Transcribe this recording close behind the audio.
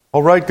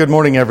All right, good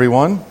morning,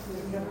 everyone.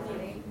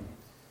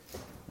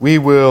 We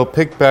will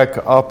pick back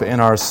up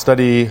in our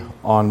study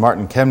on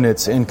Martin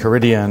Chemnitz in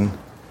Caridian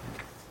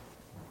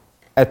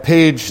at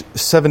page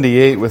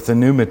 78 with the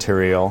new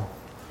material.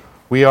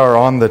 We are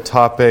on the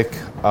topic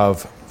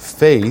of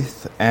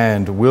faith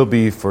and will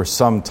be for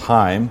some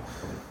time.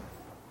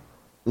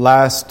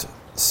 Last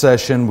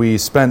session, we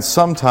spent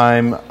some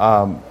time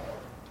on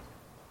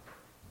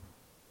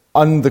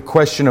the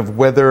question of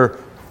whether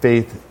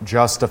faith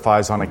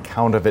justifies on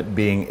account of it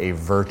being a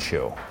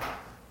virtue.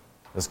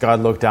 Does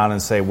God look down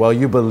and say, well,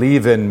 you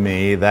believe in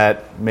me,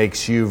 that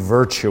makes you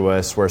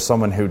virtuous, where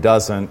someone who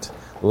doesn't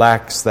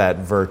lacks that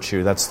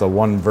virtue? That's the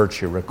one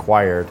virtue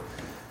required.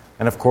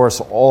 And of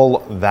course, all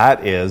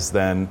that is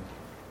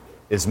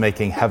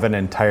making heaven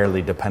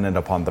entirely dependent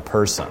upon the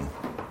person.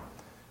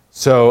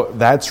 So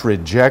that's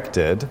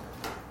rejected.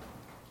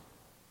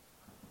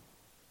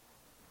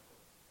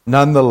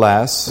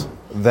 Nonetheless,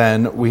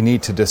 then we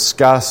need to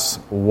discuss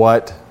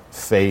what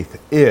faith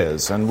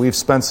is. And we've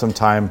spent some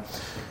time,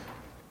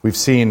 we've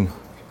seen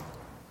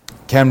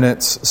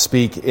Chemnitz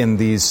speak in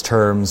these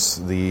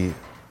terms, the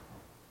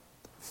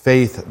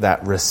faith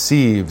that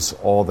receives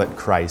all that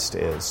Christ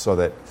is. So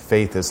that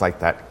faith is like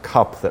that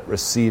cup that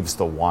receives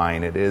the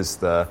wine. It is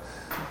the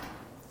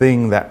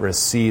thing that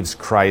receives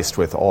Christ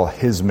with all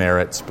his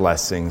merits,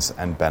 blessings,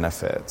 and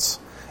benefits.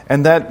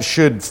 And that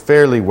should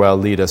fairly well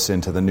lead us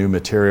into the new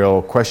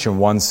material. Question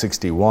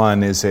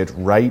 161, is it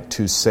right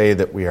to say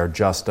that we are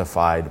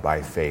justified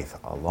by faith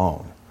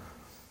alone?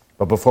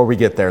 But before we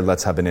get there,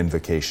 let's have an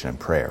invocation and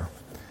prayer.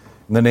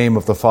 In the name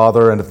of the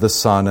Father, and of the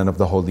Son, and of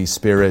the Holy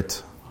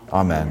Spirit.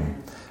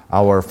 Amen.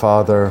 Our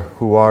Father,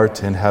 who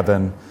art in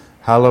heaven,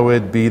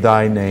 hallowed be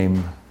thy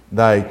name.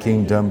 Thy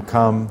kingdom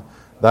come,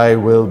 thy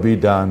will be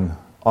done,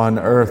 on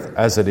earth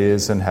as it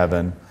is in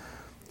heaven.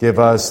 Give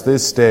us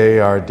this day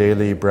our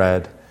daily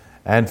bread,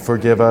 and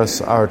forgive us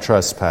our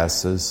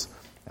trespasses,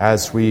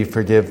 as we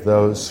forgive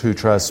those who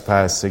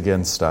trespass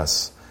against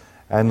us.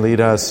 And lead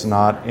us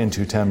not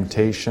into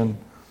temptation,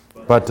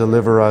 but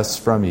deliver us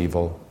from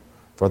evil.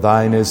 For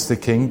thine is the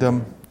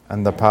kingdom,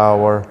 and the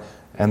power,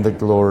 and the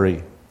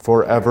glory,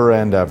 forever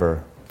and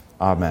ever.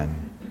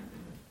 Amen.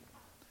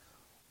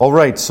 All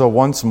right, so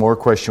once more,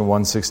 question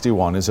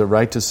 161. Is it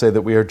right to say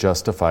that we are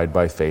justified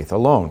by faith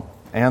alone?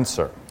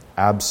 Answer,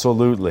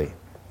 absolutely.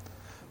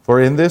 For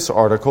in this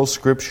article,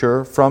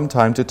 Scripture from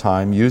time to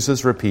time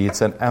uses, repeats,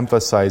 and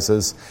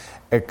emphasizes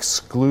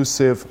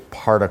exclusive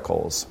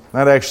particles.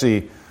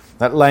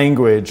 That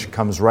language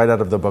comes right out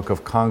of the Book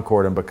of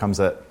Concord and becomes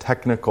a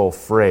technical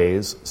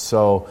phrase.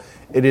 So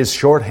it is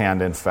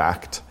shorthand, in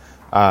fact,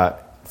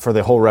 for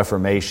the whole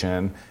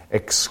Reformation.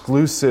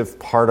 Exclusive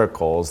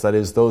particles, that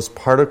is, those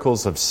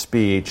particles of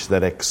speech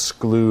that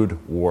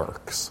exclude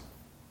works.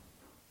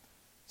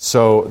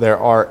 So there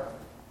are,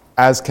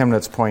 as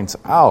Chemnitz points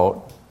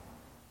out,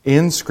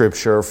 in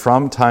Scripture,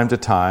 from time to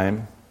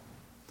time,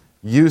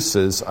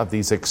 uses of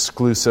these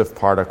exclusive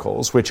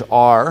particles, which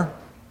are,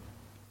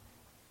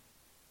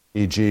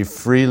 e.g.,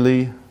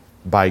 freely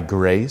by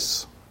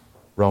grace,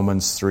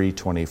 Romans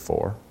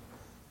 3:24,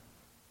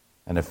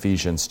 and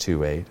Ephesians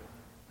 2:8,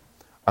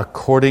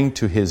 according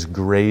to his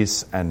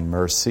grace and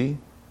mercy,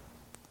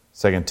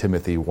 2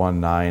 Timothy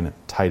 1:9,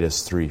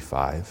 Titus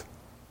 3:5,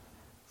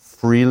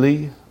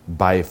 freely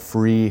by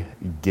free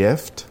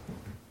gift.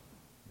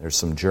 There's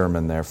some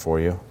German there for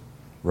you.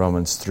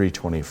 Romans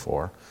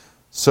 3:24.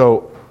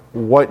 So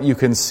what you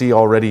can see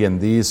already in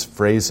these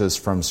phrases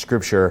from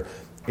Scripture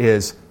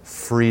is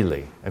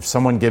freely. If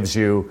someone gives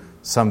you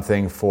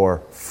something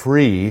for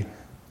free,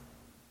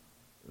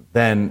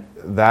 then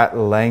that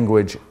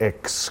language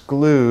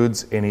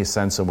excludes any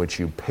sense in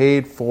which you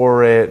paid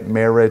for it,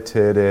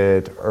 merited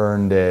it,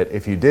 earned it.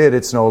 If you did,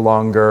 it's no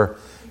longer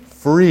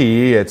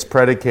free. It's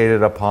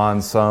predicated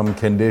upon some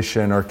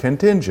condition or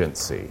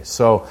contingency.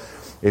 So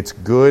it's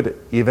good,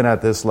 even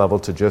at this level,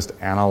 to just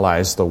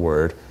analyze the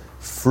word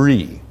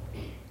free.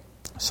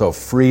 So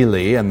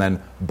freely, and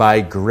then by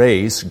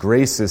grace.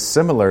 Grace is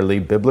similarly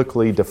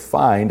biblically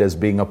defined as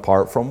being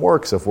apart from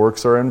works. If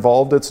works are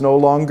involved, it's no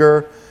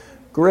longer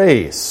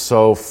grace.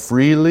 So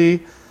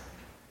freely,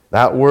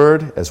 that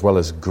word, as well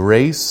as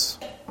grace,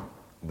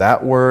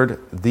 that word,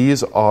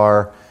 these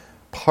are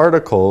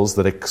particles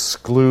that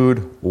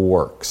exclude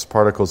works.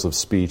 Particles of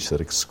speech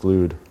that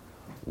exclude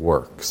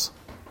works.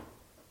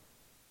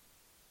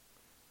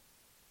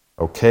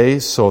 Okay,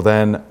 so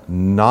then,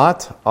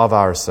 not of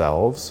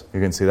ourselves.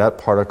 You can see that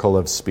particle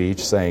of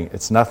speech saying,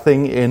 it's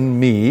nothing in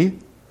me.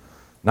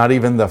 Not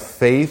even the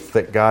faith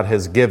that God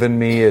has given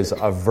me is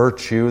a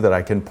virtue that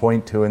I can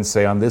point to and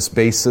say, on this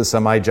basis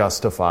am I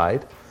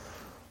justified.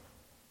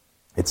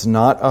 It's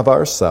not of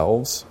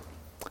ourselves,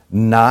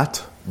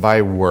 not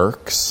by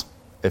works,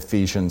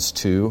 Ephesians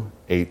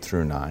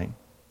 2:8-9.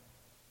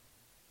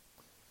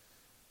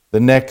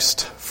 The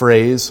next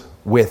phrase,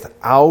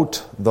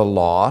 without the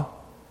law.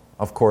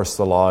 Of course,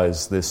 the law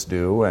is this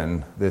do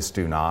and this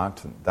do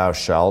not, thou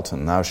shalt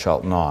and thou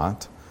shalt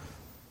not.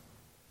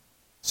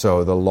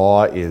 So the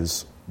law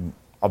is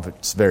of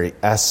its very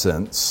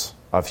essence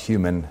of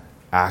human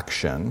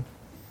action.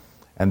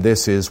 and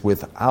this is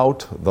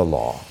without the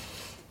law.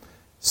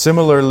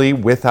 Similarly,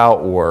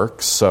 without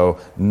works, so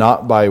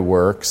not by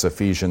works,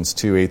 Ephesians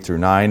 2, 8 through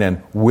 9,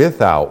 and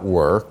without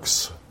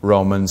works,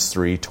 Romans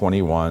 3,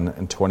 21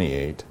 and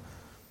 28,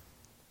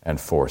 and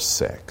 4,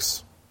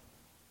 6.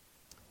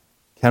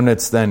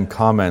 Chemnitz then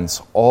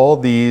comments, all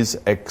these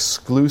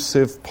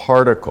exclusive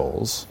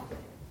particles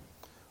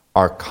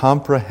are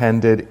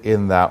comprehended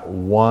in that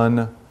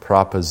one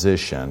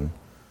proposition,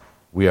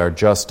 we are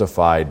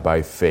justified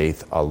by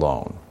faith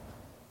alone,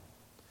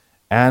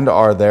 and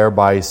are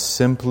thereby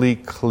simply,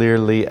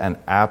 clearly, and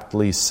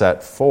aptly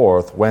set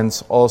forth,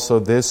 whence also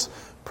this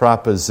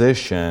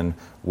proposition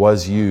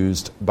was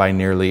used by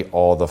nearly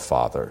all the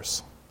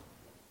fathers.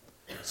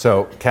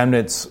 So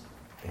Chemnitz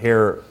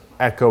here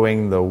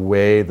echoing the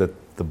way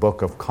that the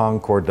Book of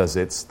Concord does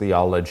its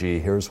theology.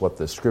 Here's what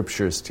the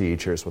Scriptures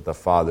teach, here's what the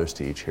fathers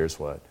teach, here's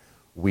what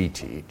we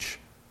teach.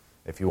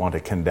 If you want to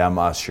condemn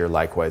us, you're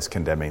likewise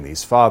condemning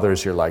these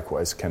fathers, you're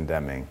likewise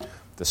condemning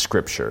the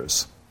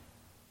Scriptures.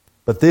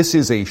 But this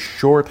is a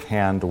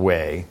shorthand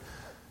way.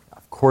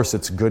 Of course,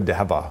 it's good to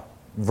have a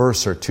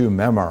verse or two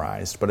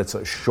memorized, but it's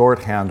a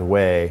shorthand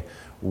way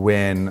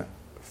when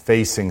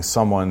facing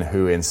someone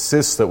who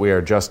insists that we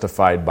are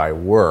justified by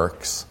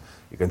works.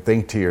 You can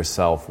think to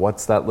yourself,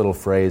 what's that little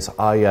phrase?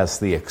 Ah, yes,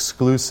 the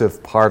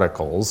exclusive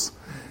particles.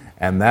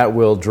 And that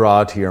will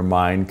draw to your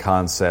mind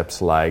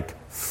concepts like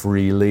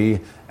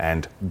freely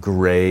and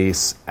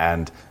grace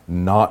and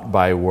not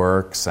by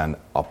works and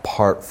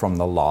apart from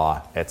the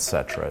law,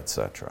 etc.,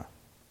 etc.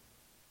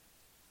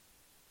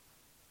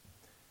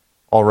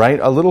 All right,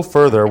 a little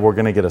further, we're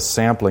going to get a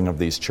sampling of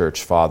these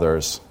church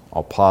fathers.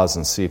 I'll pause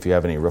and see if you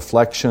have any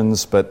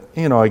reflections, but,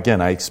 again,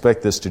 I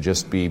expect this to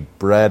just be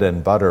bread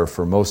and butter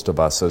for most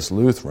of us as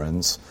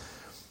Lutherans.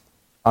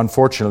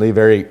 Unfortunately,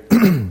 very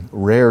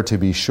rare to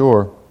be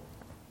sure,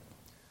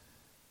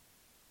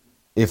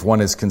 if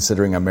one is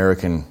considering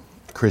American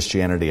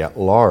Christianity at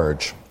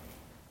large.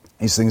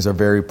 These things are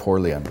very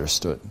poorly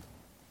understood.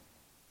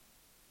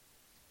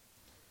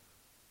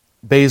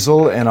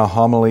 Basil, in a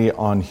homily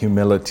on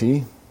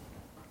humility,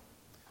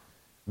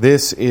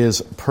 this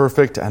is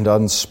perfect and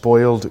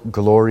unspoiled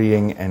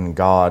glorying in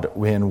God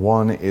when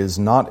one is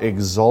not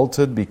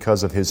exalted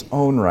because of his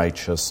own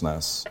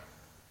righteousness,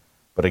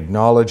 but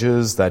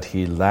acknowledges that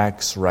he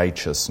lacks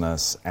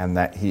righteousness and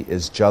that he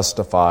is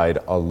justified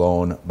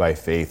alone by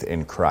faith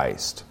in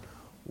Christ.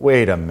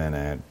 Wait a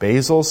minute,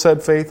 Basil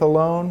said faith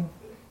alone?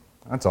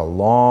 That's a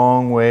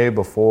long way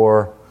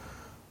before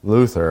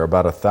Luther,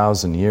 about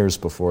 1,000 years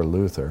before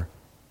Luther.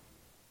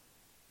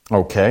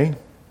 Okay.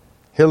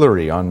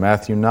 Hilary on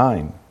Matthew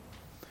 9.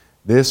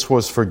 This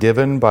was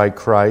forgiven by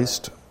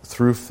Christ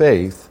through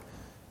faith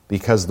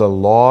because the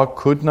law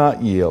could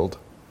not yield,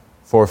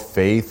 for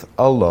faith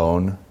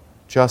alone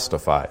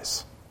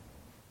justifies.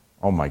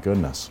 Oh my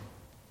goodness.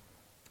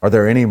 Are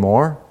there any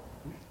more?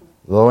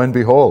 Lo and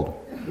behold.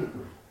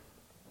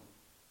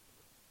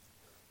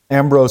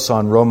 Ambrose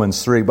on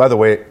Romans 3. By the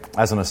way,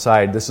 as an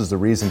aside, this is the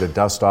reason to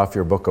dust off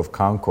your Book of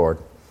Concord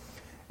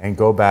and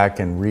go back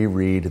and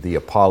reread the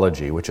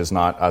Apology, which is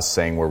not us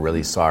saying we're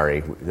really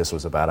sorry, this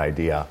was a bad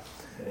idea,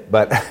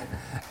 but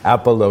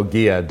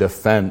Apologia,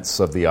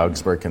 defense of the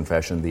Augsburg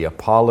Confession, the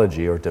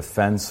Apology or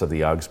defense of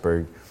the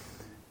Augsburg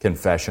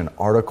Confession,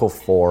 Article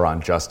 4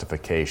 on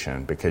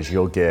justification, because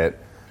you'll get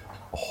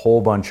a whole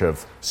bunch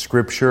of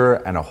scripture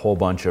and a whole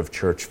bunch of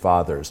church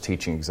fathers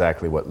teaching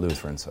exactly what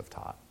Lutherans have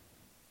taught.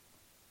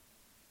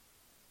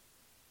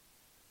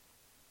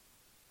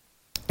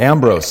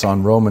 Ambrose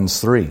on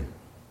Romans 3.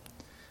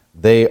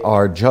 They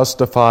are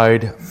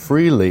justified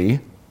freely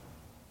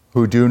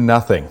who do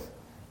nothing,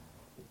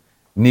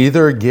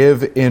 neither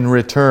give in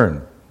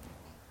return.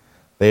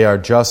 They are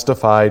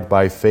justified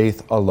by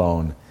faith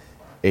alone,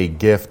 a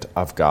gift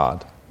of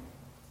God.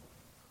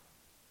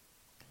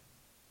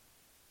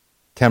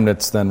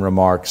 Chemnitz then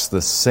remarks,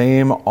 the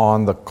same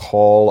on the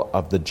call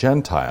of the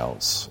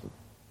Gentiles.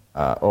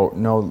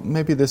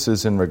 Maybe this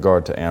is in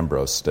regard to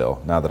Ambrose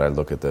still, now that I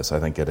look at this, I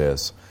think it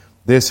is.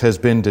 This has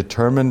been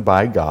determined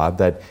by God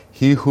that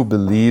he who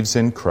believes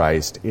in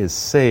Christ is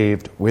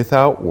saved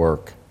without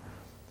work,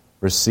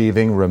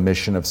 receiving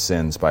remission of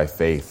sins by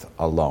faith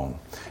alone.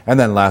 And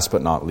then last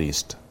but not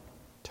least,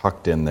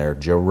 tucked in there,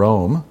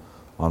 Jerome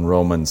on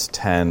Romans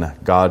 10,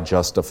 God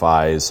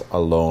justifies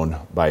alone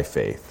by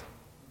faith.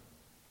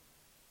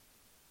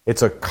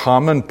 It's a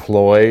common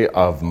ploy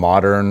of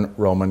modern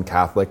Roman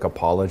Catholic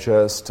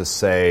apologists to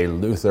say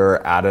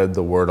Luther added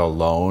the word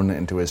alone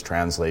into his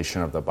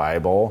translation of the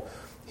Bible.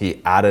 He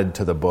added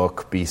to the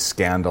book, be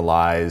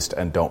scandalized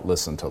and don't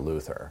listen to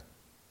Luther.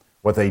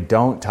 What they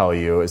don't tell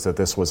you is that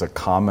this was a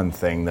common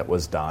thing that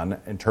was done.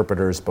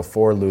 Interpreters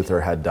before Luther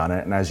had done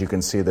it, and as you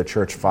can see, the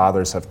church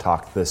fathers have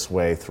talked this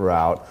way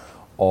throughout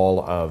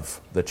all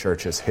of the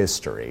church's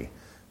history.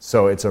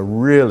 So it's a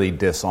really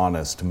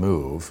dishonest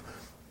move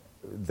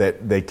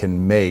that they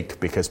can make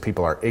because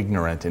people are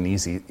ignorant and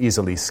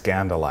easily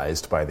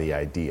scandalized by the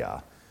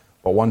idea.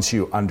 But once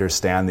you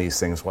understand these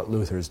things, what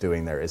Luther's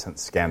doing there isn't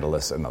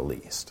scandalous in the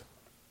least.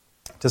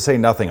 To say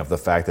nothing of the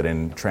fact that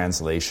in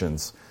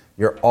translations,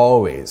 You're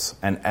always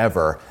and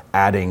ever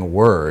adding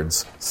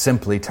words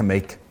simply to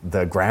make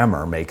the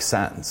grammar make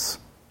sense,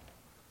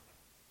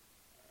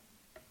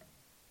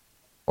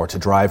 or to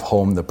drive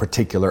home the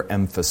particular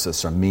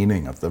emphasis or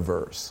meaning of the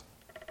verse.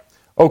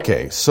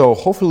 Okay, so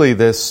hopefully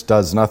this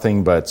does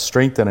nothing but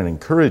strengthen and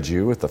encourage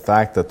you with the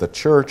fact that the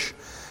church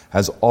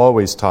has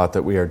always taught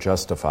that we are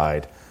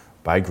justified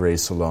by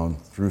grace alone,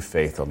 through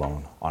faith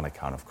alone, on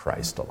account of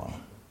Christ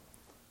alone.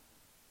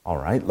 All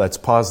right, let's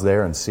pause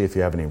there and see if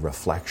you have any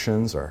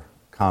reflections or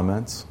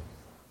comments.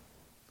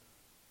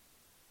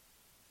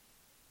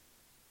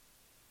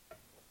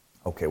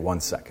 Okay, 1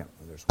 second.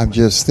 I'm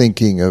just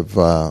thinking of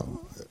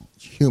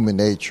human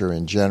nature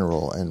in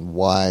general and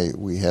why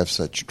we have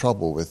such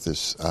trouble with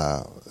this,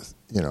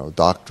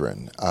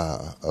 doctrine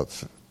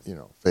of,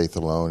 faith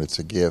alone. It's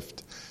a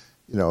gift.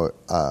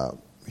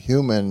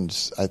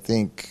 Humans, I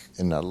think,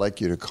 and I'd like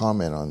you to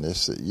comment on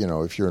this, that,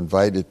 if you're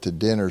invited to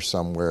dinner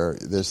somewhere,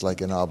 there's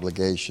like an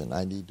obligation.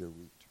 I need to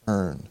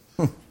return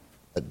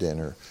a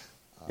dinner.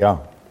 Yeah.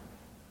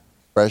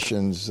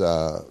 Expressions,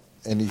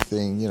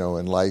 anything,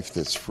 in life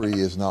that's free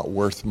is not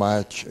worth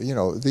much,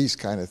 these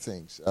kind of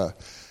things.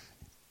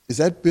 Is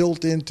that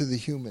built into the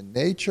human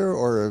nature,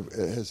 or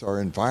has our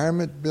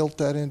environment built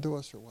that into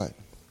us, or what?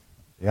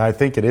 Yeah, I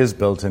think it is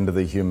built into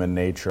the human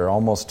nature,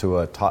 almost to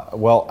a...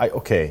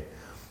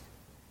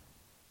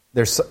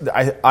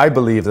 I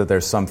believe that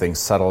there's something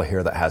subtle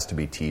here that has to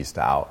be teased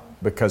out,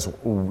 because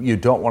you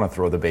don't want to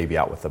throw the baby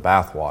out with the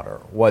bathwater.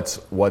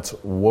 What's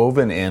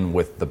woven in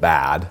with the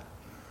bad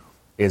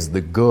is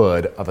the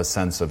good of a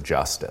sense of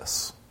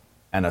justice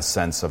and a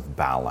sense of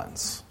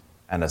balance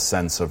and a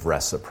sense of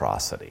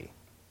reciprocity.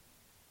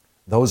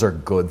 Those are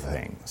good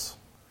things.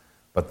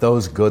 But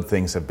those good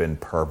things have been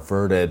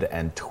perverted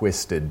and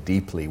twisted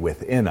deeply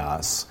within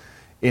us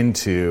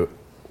into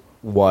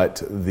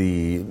what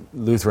the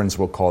Lutherans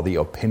will call the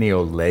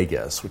opinio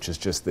legis, which is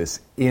just this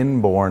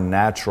inborn,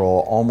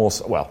 natural,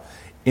 almost,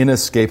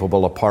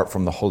 inescapable apart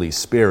from the Holy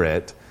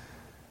Spirit,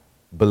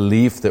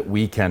 belief that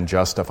we can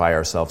justify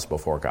ourselves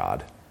before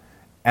God.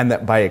 And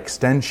that by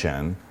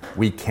extension,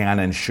 we can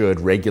and should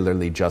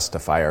regularly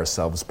justify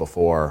ourselves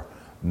before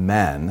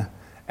men.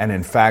 And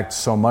in fact,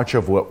 so much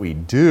of what we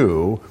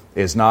do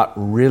is not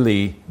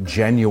really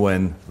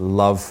genuine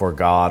love for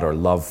God or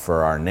love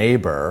for our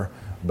neighbor,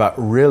 but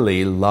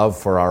really love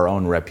for our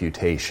own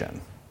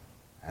reputation.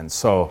 And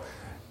so,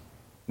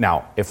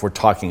 now, if we're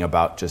talking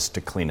about, just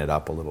to clean it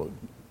up a little,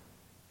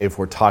 if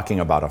we're talking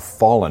about a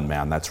fallen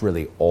man, that's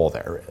really all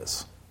there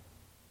is.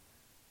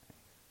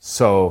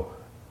 So,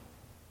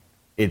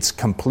 it's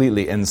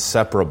completely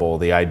inseparable,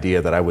 the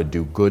idea that I would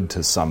do good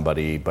to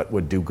somebody, but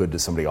would do good to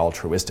somebody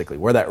altruistically.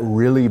 Where that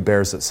really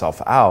bears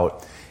itself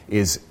out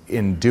is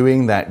in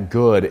doing that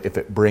good, if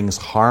it brings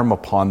harm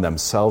upon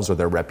themselves or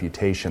their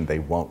reputation, they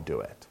won't do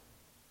it.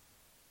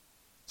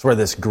 It's where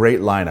this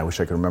great line, I wish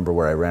I could remember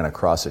where I ran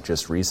across it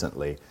just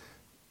recently,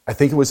 I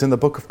think it was in the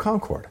Book of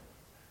Concord,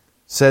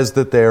 says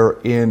that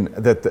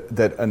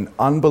that an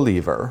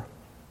unbeliever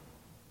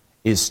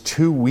is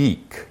too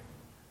weak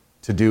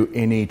to do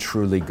any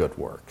truly good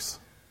works.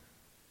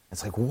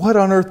 It's like, what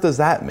on earth does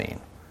that mean?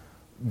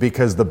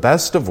 Because the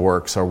best of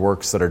works are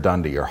works that are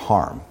done to your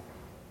harm.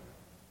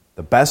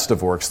 The best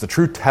of works, the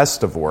true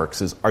test of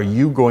works is, are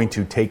you going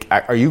to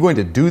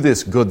do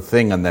this good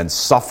thing and then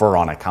suffer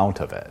on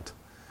account of it?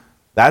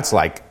 That's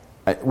like,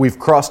 we've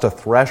crossed a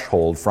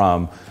threshold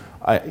from,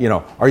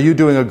 are you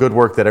doing a good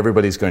work that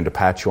everybody's going to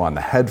pat you on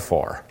the head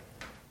for?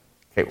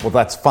 Okay, well,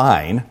 that's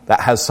fine. That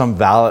has some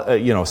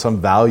value,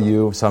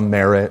 some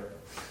merit.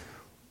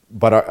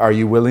 But are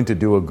you willing to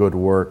do a good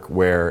work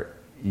where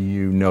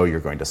you know you're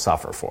going to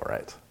suffer for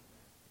it?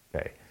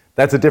 Okay,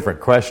 that's a different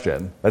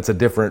question. That's a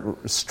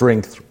different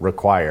strength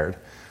required.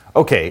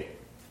 Okay,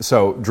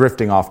 so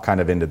drifting off kind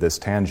of into this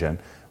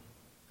tangent,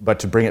 but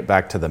to bring it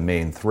back to the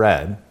main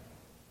thread,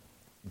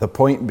 the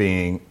point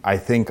being, I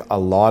think a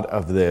lot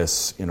of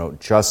this,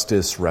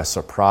 justice,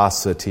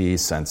 reciprocity,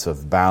 sense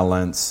of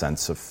balance,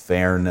 sense of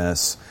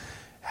fairness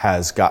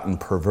has gotten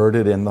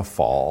perverted in the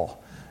fall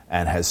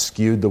and has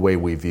skewed the way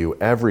we view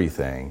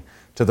everything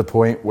to the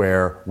point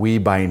where we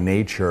by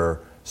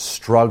nature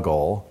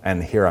struggle,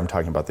 and here I'm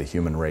talking about the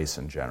human race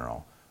in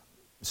general,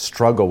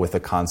 struggle with the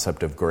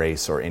concept of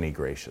grace or any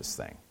gracious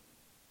thing.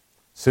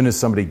 As soon as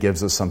somebody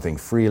gives us something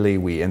freely,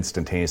 we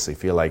instantaneously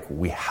feel like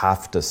we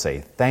have to say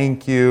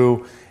thank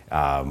you,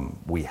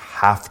 we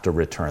have to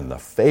return the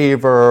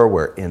favor,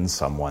 we're in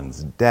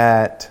someone's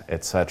debt,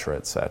 etc.,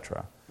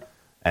 etc.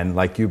 And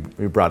like you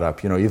brought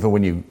up, even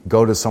when you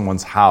go to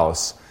someone's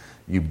house,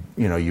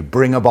 you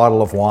bring a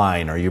bottle of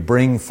wine, or you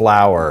bring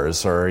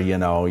flowers, or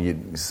you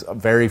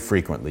very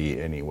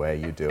frequently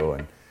anyway you do.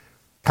 And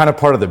kind of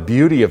part of the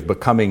beauty of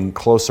becoming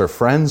closer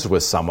friends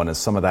with someone is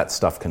some of that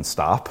stuff can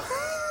stop,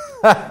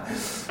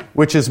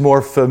 which is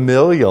more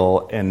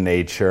familial in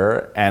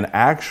nature and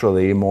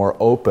actually more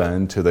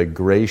open to the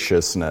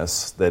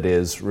graciousness that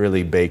is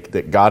really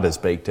that God has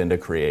baked into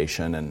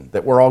creation, and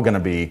that we're all going to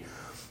be,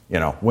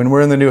 when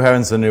we're in the new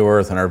heavens and new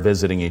earth and are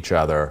visiting each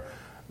other,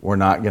 we're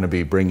not going to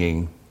be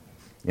bringing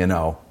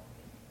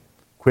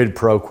quid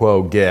pro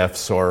quo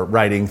gifts or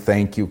writing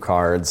thank you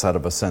cards out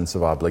of a sense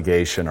of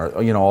obligation, or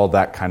all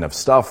that kind of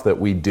stuff that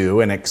we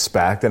do and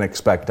expect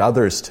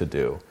others to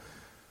do.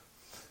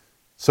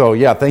 So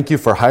yeah, thank you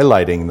for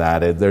highlighting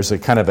that. There's a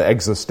kind of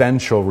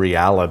existential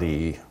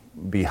reality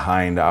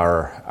behind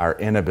our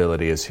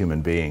inability as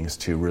human beings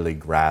to really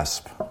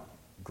grasp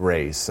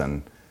grace.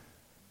 And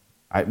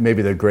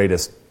maybe the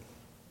greatest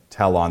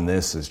tell on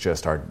this is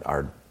just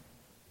our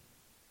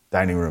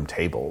dining room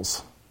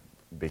tables,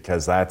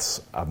 because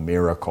that's a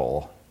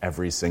miracle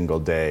every single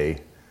day,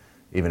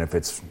 even if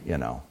it's,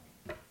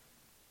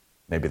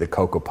 maybe the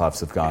Cocoa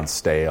Puffs have gone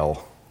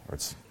stale, or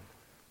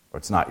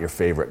it's not your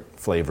favorite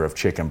flavor of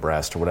chicken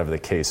breast, or whatever the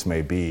case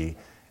may be.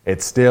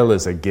 It still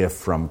is a gift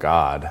from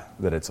God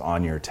that it's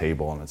on your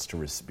table, and it's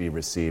to be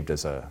received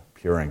as a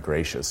pure and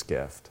gracious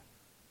gift.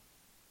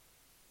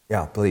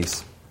 Yeah,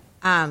 please.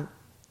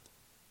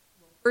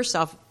 First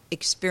off,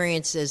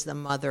 experience is the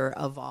mother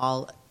of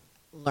all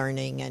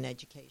learning and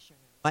education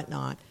and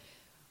whatnot.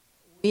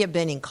 We have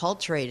been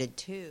enculturated,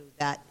 too,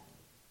 that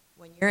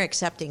when you're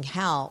accepting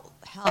help,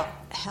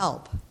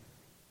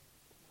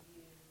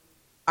 you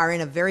are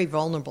in a very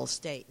vulnerable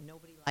state.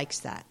 Nobody likes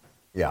that.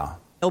 Yeah.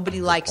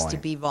 Nobody likes to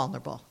be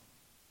vulnerable.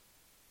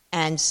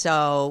 And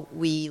so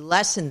we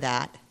lessen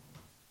that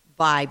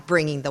by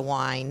bringing the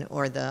wine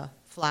or the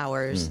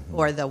flowers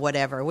or the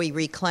whatever. We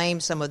reclaim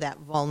some of that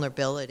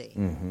vulnerability.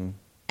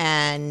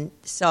 And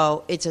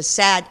so it's a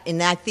sad,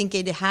 and I think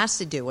it has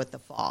to do with the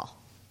fall.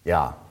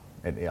 Yeah,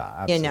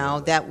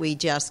 absolutely. That we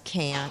just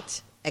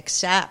can't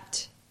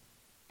accept.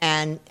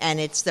 And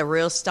it's the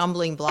real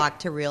stumbling block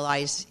to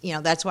realize,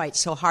 that's why it's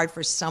so hard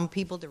for some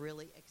people to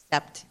really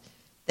accept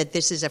that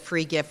this is a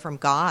free gift from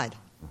God.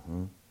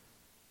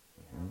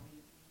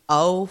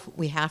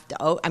 We have to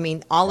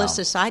all of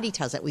society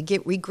tells that.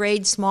 We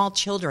grade small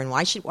children.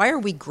 Why are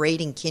we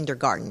grading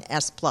kindergarten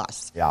S+?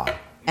 Yeah.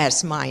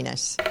 S-.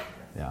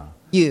 Yeah.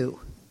 You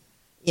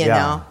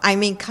know?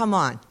 Come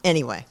on.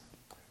 Anyway.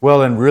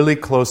 Well, and really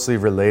closely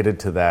related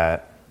to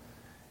that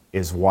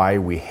is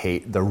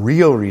the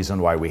real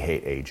reason why we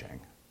hate aging.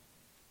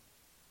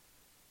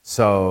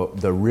 So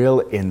the real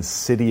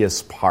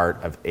insidious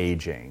part of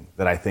aging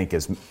that I think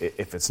is,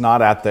 if it's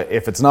not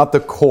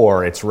the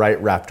core, it's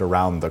right wrapped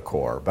around the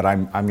core. But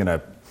I'm going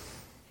to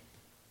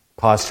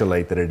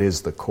postulate that it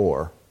is the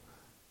core.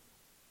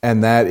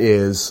 And that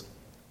is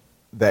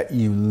that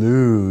you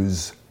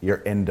lose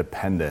your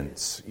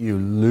independence, you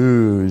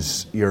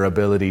lose your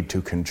ability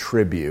to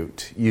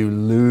contribute, you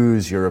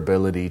lose your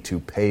ability to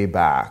pay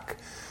back.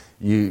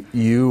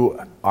 You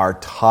are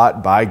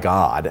taught by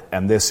God,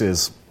 and this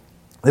is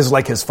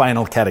like his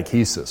final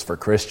catechesis for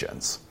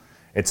Christians.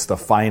 It's the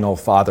final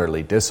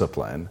fatherly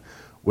discipline,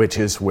 which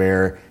is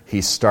where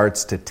he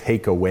starts to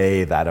take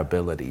away that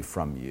ability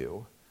from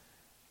you,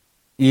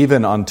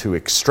 even unto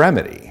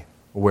extremity,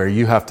 where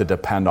you have to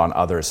depend on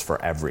others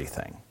for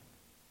everything.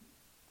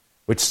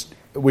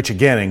 Which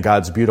again, in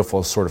God's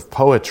beautiful sort of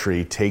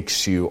poetry,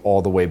 takes you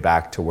all the way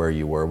back to where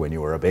you were when you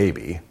were a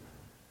baby.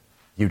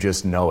 You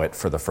just know it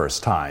for the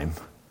first time.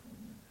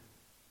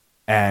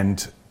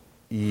 And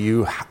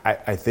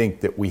I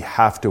think that we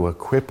have to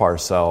equip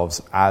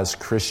ourselves as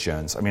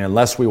Christians.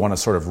 Unless we want to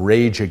sort of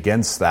rage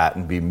against that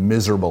and be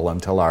miserable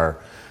until our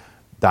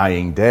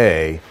dying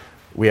day,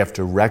 we have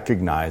to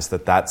recognize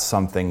that that's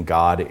something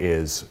God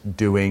is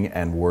doing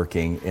and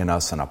working in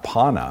us and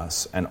upon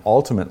us. And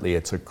ultimately,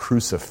 it's a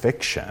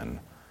crucifixion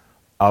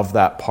of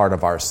that part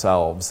of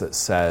ourselves that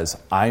says,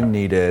 I'm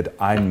needed,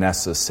 I'm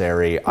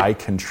necessary, I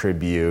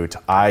contribute,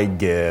 I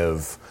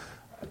give.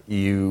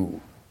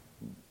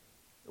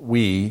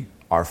 We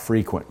are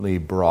frequently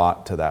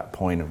brought to that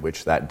point in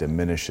which that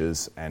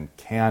diminishes and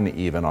can,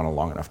 even on a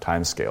long enough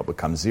time scale,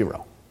 become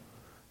zero.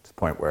 To the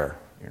point where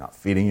you're not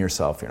feeding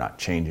yourself, you're not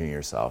changing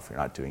yourself, you're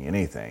not doing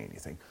anything. And you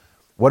think,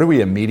 what do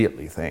we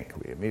immediately think?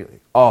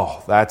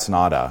 That's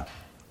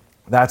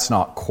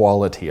not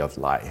quality of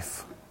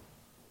life.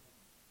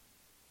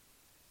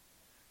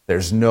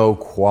 There's no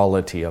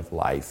quality of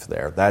life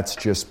there. That's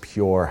just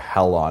pure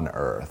hell on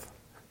earth.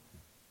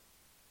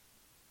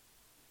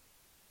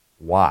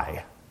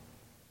 Why?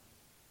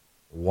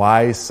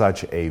 Why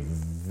such a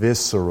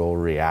visceral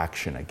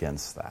reaction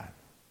against that?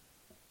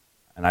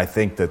 And I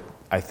think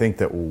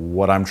that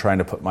what I'm trying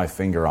to put my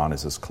finger on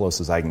is as close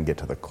as I can get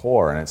to the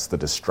core, and it's the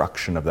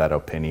destruction of that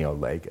opinio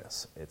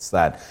legis. It's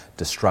that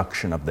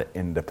destruction of the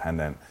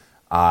independent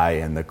I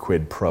and the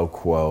quid pro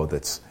quo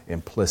that's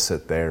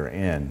implicit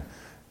therein.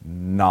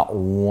 Not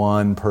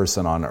one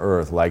person on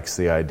earth likes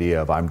the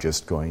idea of I'm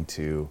just going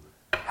to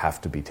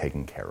have to be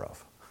taken care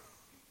of.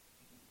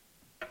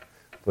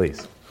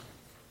 Please.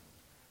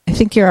 I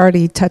think you're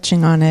already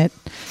touching on it.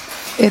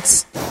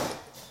 It's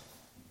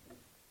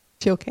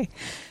okay.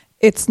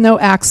 It's no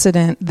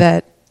accident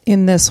that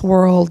in this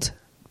world,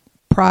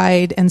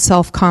 pride and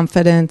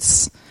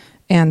self-confidence,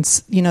 and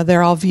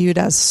they're all viewed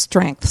as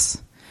strengths,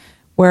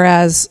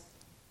 whereas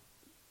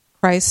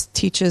Christ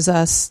teaches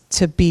us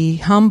to be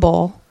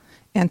humble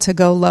and to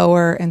go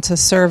lower and to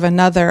serve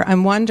another.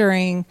 I'm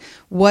wondering,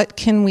 what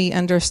can we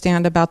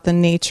understand about the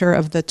nature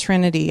of the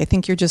Trinity? I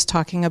think you're just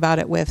talking about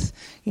it with,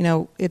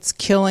 it's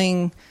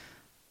killing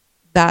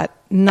that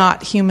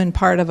not human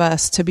part of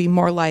us to be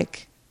more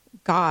like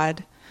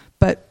God.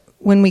 But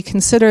when we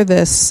consider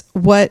this,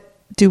 what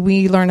do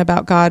we learn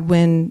about God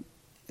when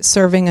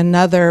serving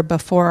another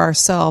before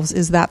ourselves?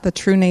 Is that the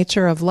true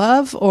nature of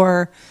love?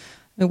 Or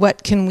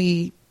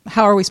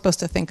how are we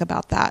supposed to think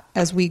about that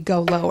as we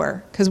go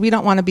lower? Because we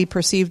don't want to be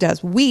perceived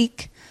as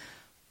weak,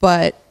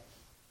 but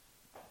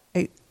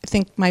I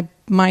think my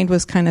mind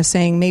was kind of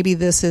saying maybe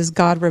this is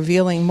God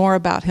revealing more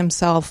about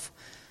himself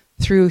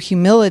through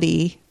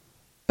humility,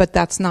 but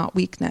that's not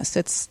weakness.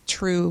 It's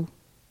true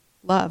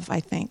love, I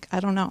think. I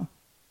don't know.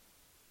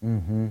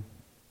 Mm-hmm.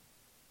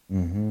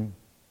 Mm-hmm.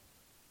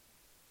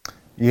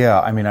 Yeah,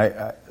 I mean,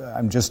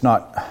 I'm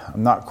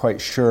not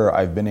quite sure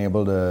I've been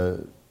able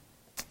to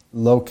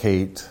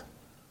locate.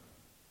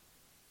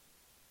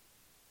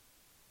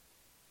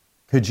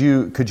 Could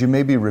you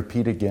maybe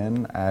repeat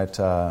again at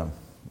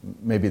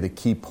maybe the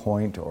key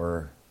point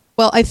or?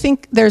 Well, I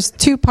think there's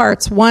two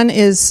parts. One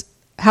is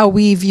how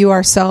we view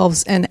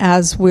ourselves, and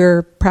as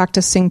we're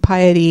practicing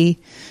piety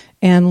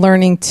and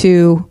learning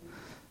to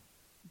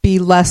be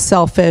less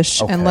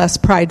selfish and less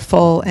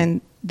prideful,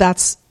 and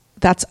that's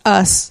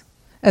us,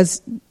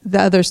 as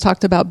the others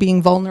talked about,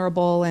 being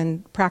vulnerable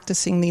and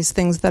practicing these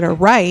things that are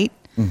right,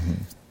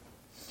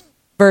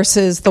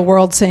 versus the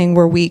world saying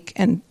we're weak,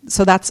 and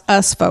so that's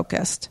us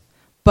focused.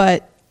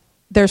 But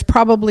there's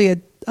probably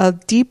a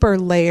deeper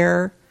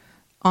layer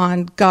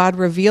on God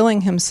revealing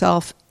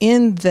himself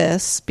in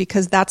this,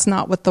 because that's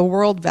not what the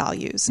world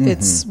values.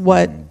 It's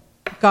what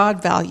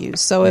God values.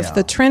 So if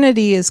the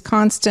Trinity is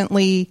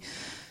constantly,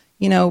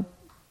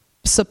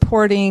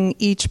 supporting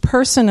each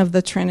person of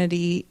the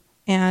Trinity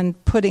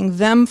and putting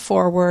them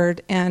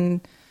forward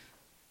and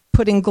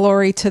putting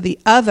glory to the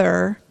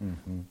other,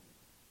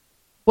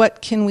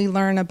 what can we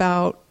learn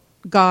about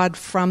God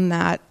from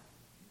that?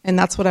 And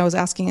that's what I was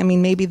asking. I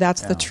mean, maybe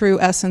that's the true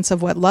essence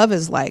of what love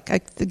is like. I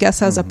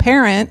guess as a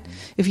parent,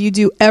 if you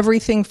do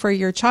everything for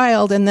your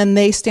child and then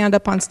they stand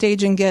up on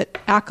stage and get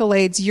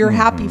accolades, you're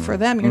happy for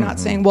them. You're not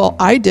saying, well,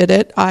 I did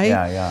it.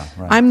 Right.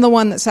 I'm the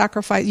one that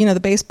sacrificed, the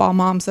baseball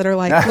moms that are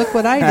like, look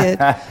what I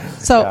did.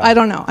 So I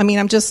don't know. I mean,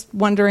 I'm just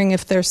wondering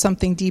if there's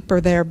something deeper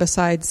there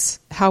besides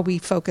how we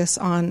focus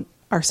on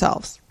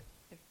ourselves.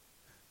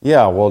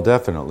 Yeah, well,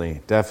 definitely.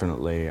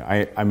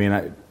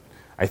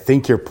 I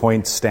think your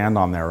points stand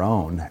on their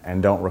own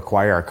and don't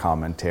require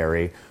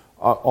commentary,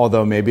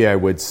 although maybe I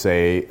would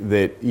say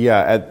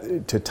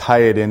that, to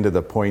tie it into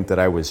the point that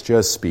I was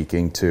just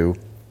speaking to,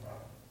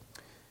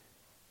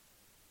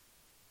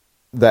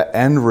 the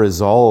end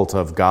result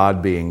of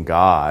God being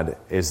God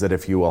is that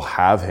if you will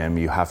have him,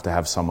 you have to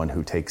have someone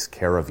who takes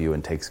care of you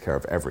and takes care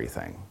of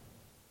everything.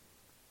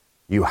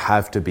 You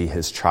have to be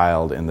his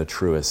child in the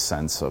truest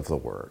sense of the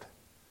word.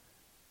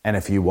 And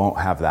if you won't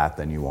have that,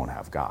 then you won't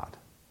have God.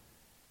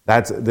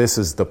 This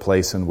is the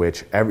place in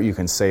which you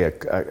can say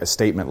a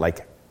statement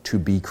like, to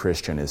be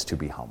Christian is to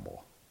be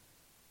humble.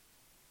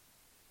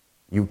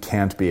 You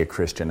can't be a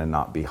Christian and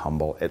not be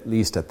humble, at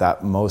least at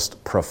that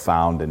most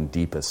profound and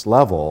deepest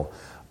level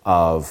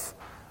of,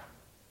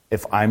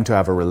 if I'm to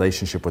have a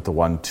relationship with the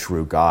one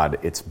true God,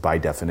 it's by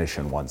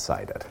definition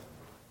one-sided.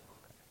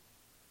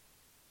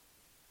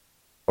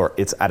 Or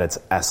it's at its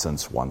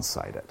essence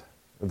one-sided.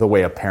 The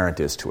way a parent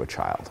is to a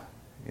child.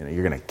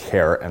 You're going to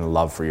care and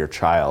love for your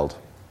child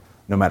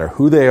no matter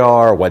who they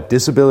are, what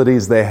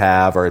disabilities they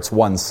have, or it's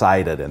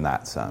one-sided in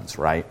that sense,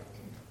 right?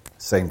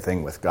 Same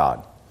thing with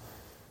God.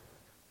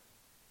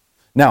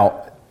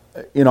 Now,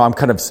 I'm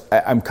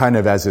kind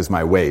of, as is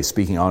my way,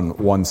 speaking on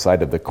one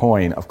side of the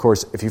coin. Of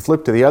course, if you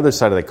flip to the other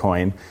side of the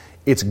coin,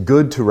 it's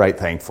good to write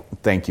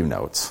thank you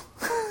notes.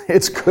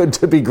 It's good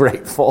to be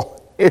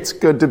grateful. It's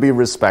good to be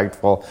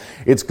respectful.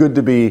 It's good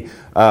to be.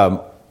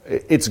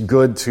 It's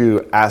good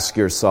to ask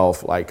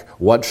yourself, like,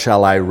 what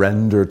shall I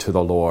render to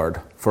the Lord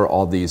for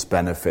all these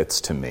benefits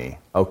to me?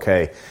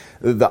 Okay.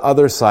 The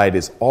other side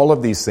is all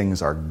of these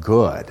things are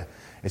good.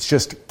 It's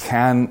just,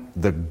 can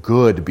the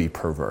good be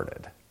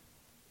perverted?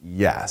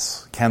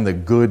 Yes. Can the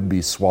good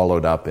be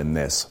swallowed up in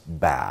this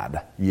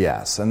bad?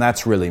 Yes. And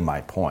that's really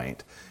my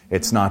point.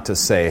 It's not to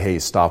say, hey,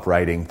 stop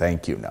writing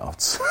thank you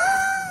notes.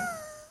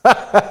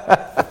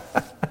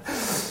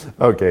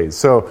 Okay,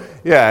 so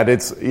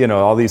it's,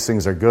 all these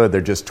things are good.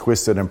 They're just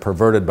twisted and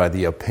perverted by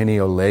the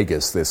opinio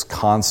legis, this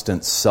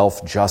constant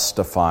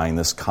self-justifying,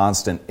 this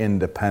constant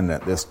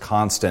independent, this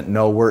constant,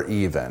 no, we're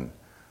even.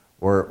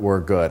 We're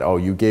good. Oh,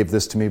 you gave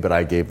this to me, but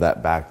I gave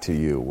that back to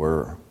you.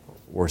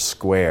 We're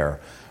square.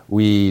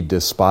 We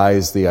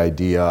despise the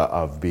idea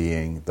of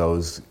being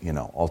those,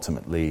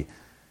 ultimately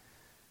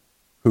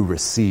who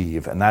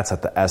receive, and that's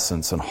at the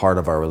essence and heart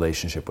of our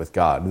relationship with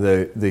God.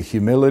 The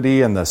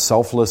humility and the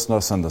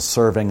selflessness and the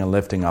serving and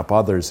lifting up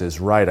others is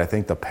right. I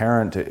think the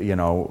parent,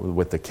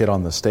 with the kid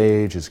on the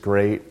stage is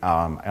great,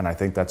 and I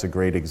think that's a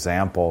great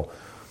example.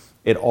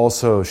 It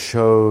also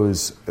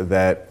shows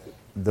that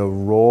the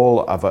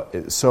role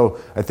of so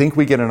I think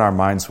we get in our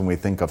minds when we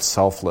think of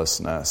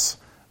selflessness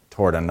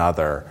toward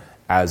another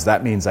as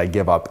that means I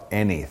give up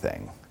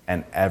anything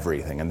and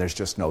everything, and there's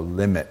just no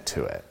limit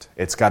to it.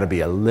 It's got to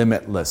be a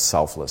limitless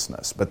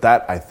selflessness. But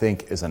that, I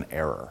think, is an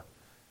error.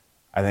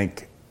 I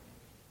think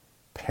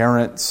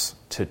parents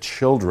to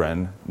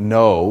children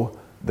know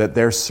that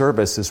their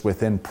service is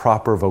within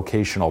proper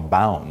vocational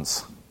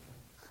bounds.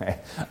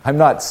 I'm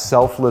not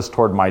selfless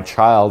toward my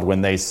child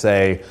when they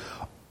say,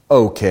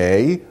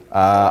 okay,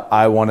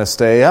 I want to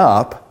stay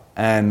up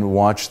and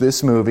watch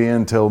this movie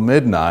until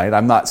midnight.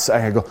 I'm not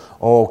saying, I go,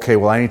 oh, okay,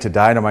 well, I need to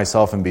die to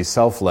myself and be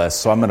selfless,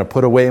 so I'm going to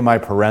put away my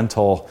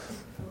parental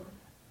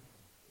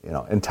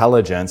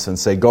intelligence and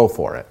say, go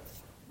for it.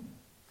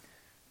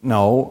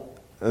 No,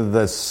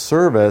 the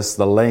service,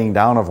 the laying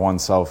down of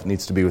oneself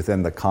needs to be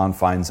within the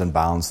confines and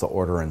bounds, the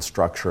order and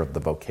structure of the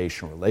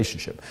vocational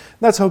relationship. And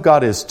that's how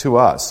God is to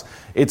us.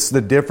 It's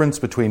the difference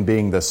between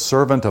being the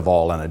servant of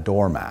all and a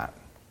doormat.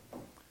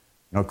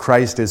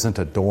 Christ isn't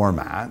a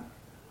doormat,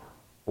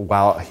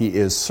 while he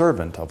is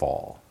servant of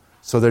all.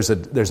 So there's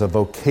a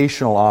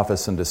vocational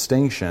office and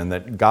distinction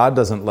that God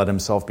doesn't let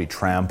himself be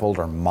trampled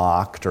or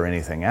mocked or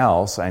anything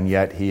else, and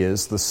yet he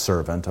is the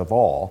servant of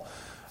all.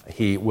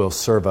 He will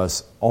serve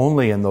us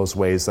only in those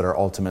ways that are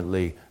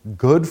ultimately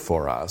good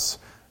for us.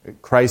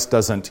 Christ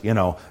doesn't,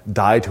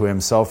 die to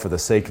himself for the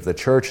sake of the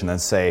church and then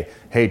say,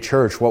 hey,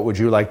 church, what would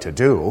you like to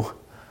do?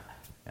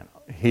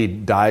 He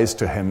dies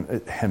to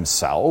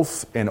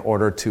himself in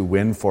order to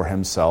win for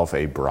himself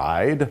a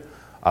bride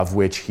of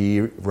which he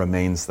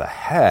remains the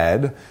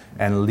head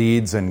and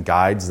leads and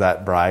guides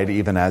that bride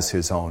even as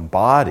his own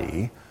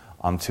body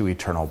unto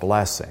eternal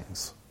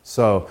blessings.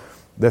 So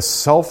the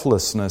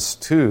selflessness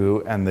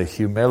too and the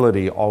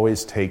humility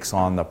always takes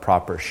on the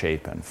proper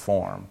shape and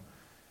form.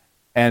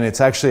 And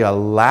it's actually a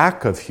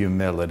lack of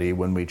humility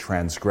when we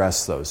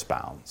transgress those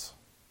bounds.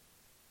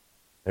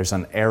 There's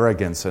an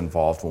arrogance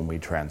involved when we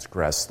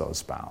transgress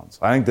those bounds.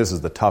 I think this is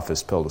the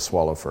toughest pill to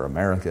swallow for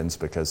Americans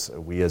because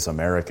we as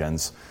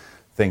Americans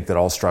think that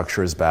all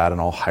structure is bad and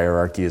all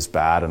hierarchy is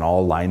bad and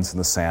all lines in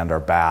the sand are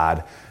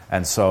bad.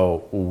 And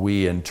so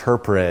we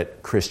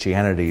interpret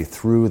Christianity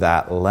through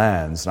that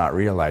lens, not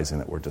realizing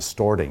that we're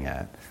distorting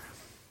it.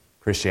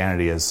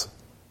 Christianity is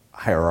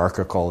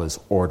hierarchical, is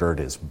ordered,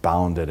 is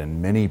bounded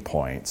in many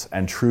points.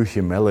 And true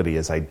humility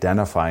is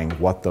identifying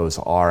what those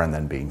are and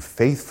then being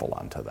faithful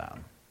unto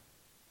them.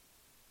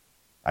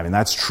 I mean,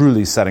 that's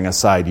truly setting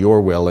aside your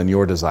will and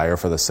your desire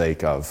for the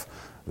sake of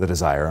the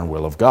desire and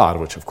will of God,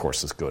 which of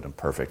course is good and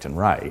perfect and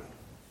right.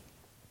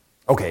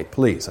 Okay,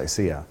 please, I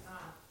see ya.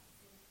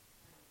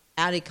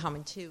 Added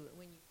comment too,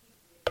 when you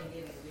keep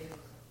giving,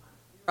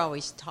 you're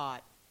always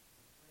taught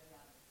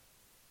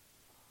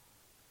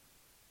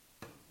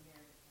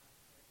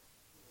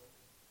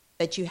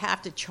that you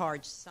have to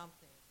charge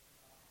something.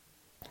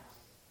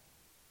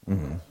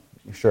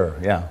 Mm-hmm. Sure,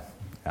 yeah.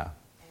 And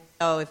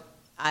so if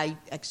I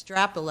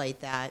extrapolate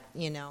that,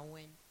 when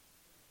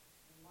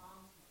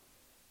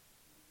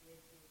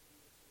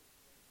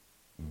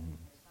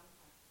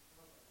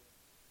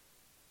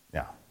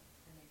yeah.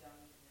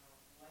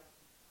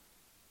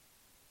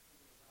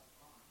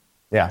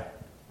 Yeah.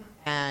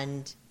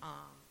 And so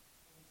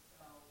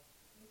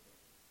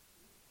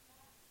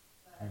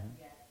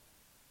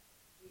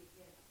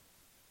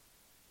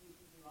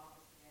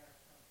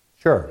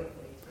Sure.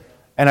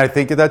 And I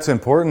think that's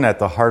important at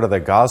the heart of the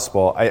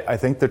gospel. I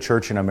think the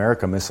church in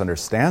America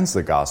misunderstands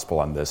the gospel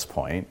on this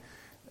point.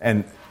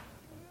 And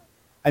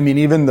I mean,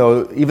 even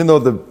though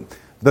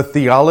the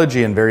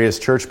theology in various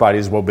church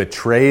bodies will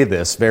betray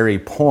this very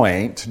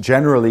point,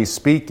 generally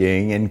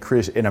speaking,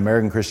 in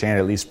American Christianity,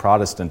 at least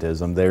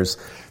Protestantism, there's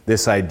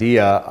this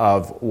idea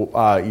of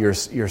you're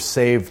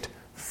saved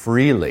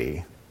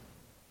freely.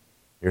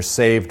 You're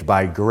saved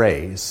by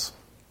grace.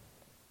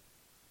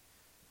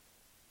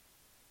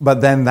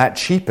 But then that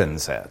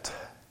cheapens it.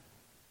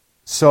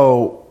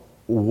 So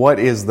what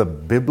is the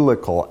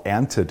biblical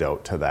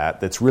antidote to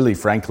that that's really,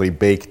 frankly,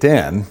 baked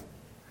in?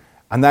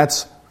 And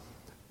that's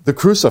the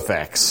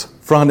crucifix,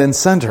 front and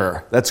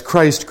center. That's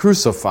Christ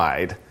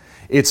crucified.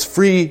 It's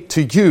free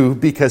to you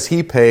because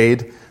he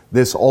paid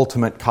this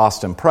ultimate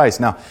cost and price.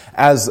 Now,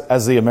 as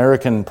the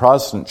American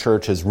Protestant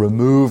Church has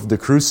removed the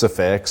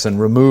crucifix and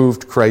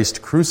removed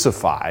Christ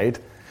crucified,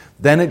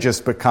 then it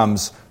just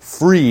becomes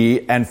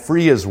free, and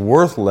free is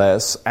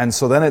worthless, and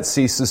so then it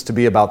ceases to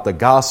be about the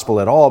gospel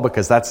at all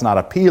because that's not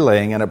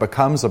appealing, and it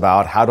becomes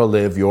about how to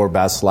live your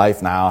best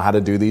life now, how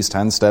to do these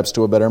 10 steps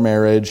to a better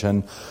marriage,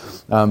 and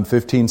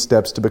 15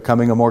 steps to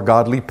becoming a more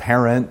godly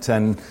parent,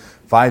 and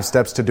 5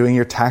 steps to doing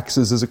your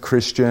taxes as a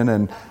Christian,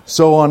 and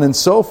so on and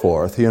so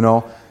forth,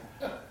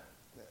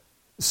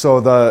 So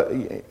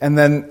and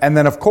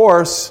then of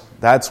course,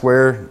 that's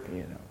where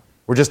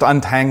we're just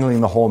untangling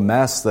the whole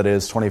mess that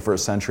is 21st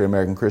century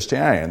American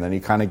Christianity. And then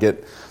you kind of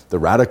get the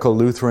radical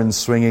Lutherans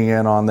swinging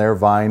in on their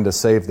vine to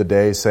save the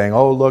day, saying,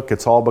 oh, look,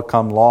 it's all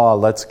become law.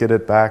 Let's get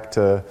it back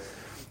to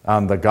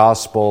the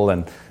gospel.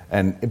 And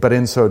But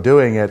in so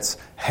doing, it's,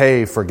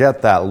 hey,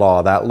 forget that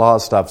law. That law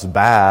stuff's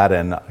bad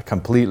and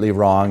completely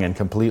wrong and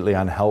completely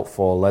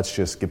unhelpful. Let's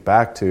just get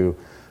back to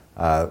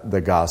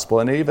the gospel.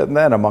 And even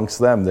then, amongst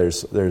them,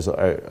 there's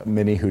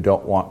many who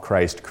don't want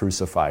Christ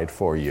crucified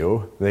for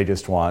you. They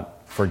just want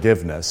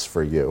forgiveness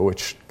for you,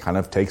 which kind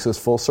of takes us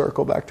full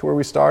circle back to where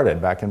we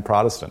started, back in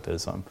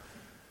Protestantism.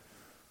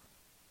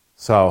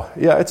 So,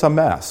 yeah, it's a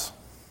mess.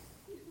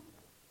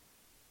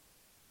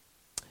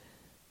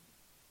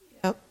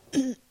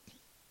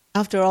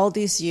 After all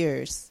these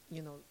years,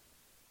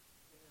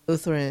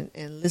 Lutheran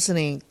and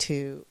listening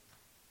to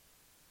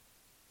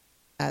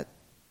that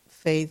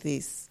faith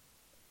is,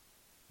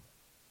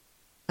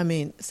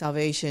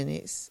 salvation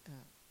is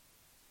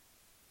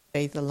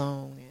faith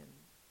alone.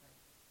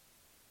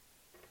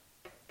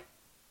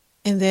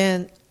 And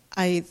then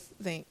I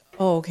think,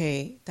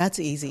 okay, that's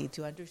easy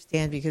to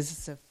understand because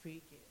it's a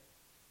free gift.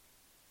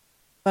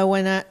 But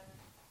when I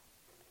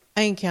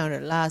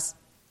encountered last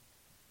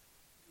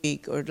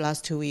week or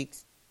last 2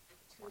 weeks,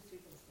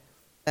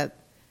 that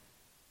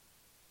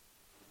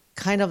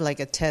kind of like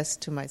a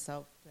test to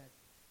myself that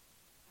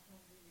I don't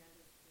really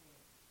understand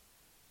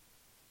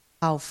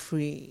how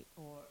free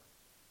or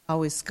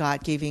how is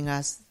God giving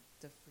us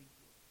the free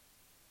gift.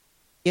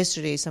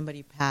 Yesterday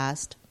somebody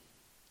passed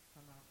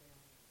from our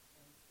family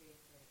and they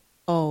said,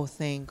 oh,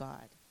 thank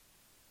God.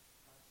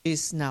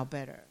 She's now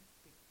better.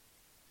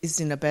 She's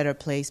in a better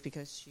place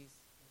because she's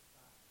with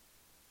God.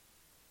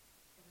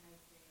 And I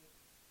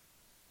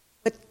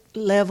think, what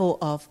level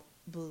of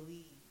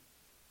belief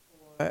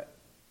or that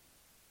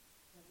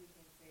we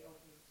can say,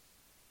 okay,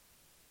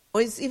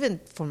 or it's even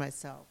for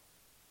myself,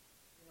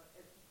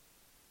 at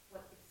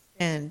what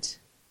extent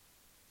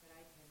that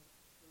I can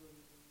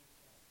truly believe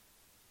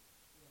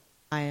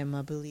that I am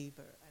a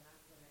believer and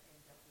I'm going to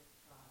end up with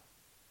God.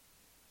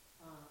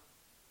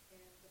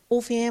 And the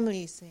whole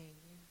family is saying,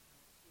 yeah,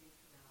 she's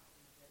now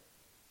in a better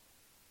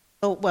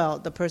place. Oh, well,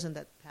 the person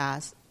that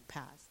passed,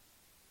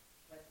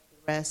 but the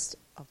rest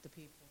of the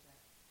people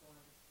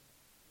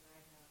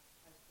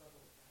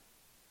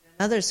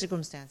other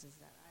circumstances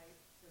that I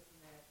just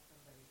met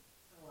somebody.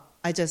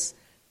 I just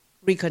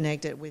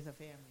reconnected with a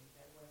family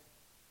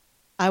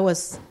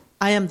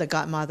I am the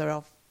godmother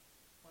of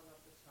one of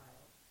the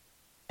child,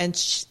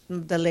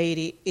 and the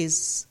lady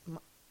is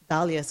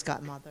Dahlia's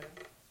godmother,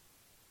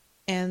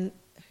 and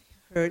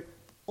her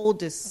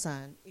oldest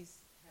son has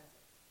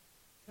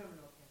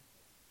terminal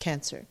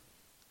cancer,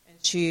 and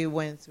she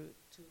went through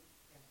 2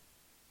 cancers,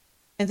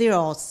 and they're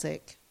all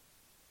sick.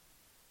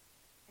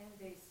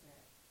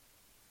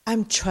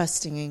 I'm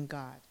trusting in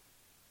God.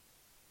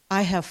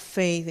 I have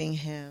faith in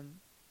Him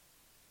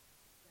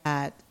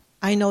that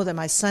I know that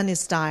my son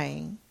is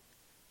dying,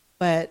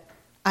 but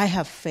I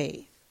have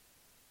faith.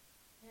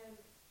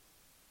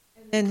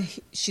 And then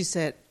she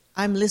said,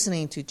 I'm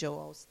listening to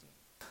Joel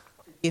Osteen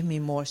to give me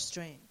more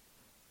strength.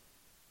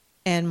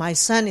 And my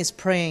son is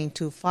praying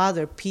to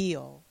Father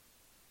Pio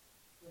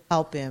to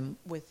help him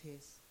with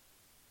his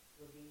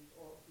belief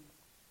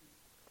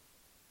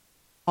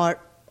or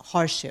his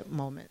hardship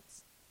moments.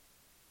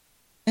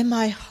 And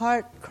my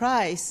heart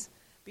cries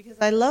because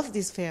I love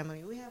this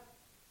family. We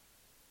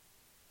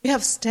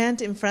have stand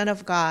in front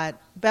of God,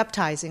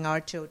 baptizing our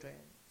children,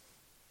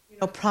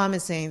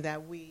 promising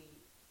that we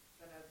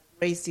gonna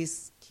raise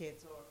these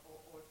kids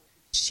or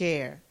to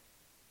share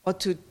or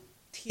to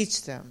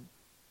teach them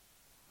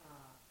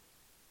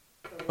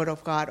the Word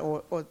of God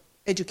or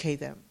educate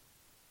them.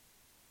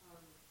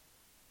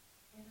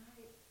 And I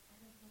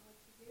don't know what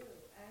to do.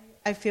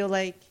 I feel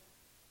like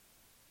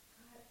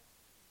God,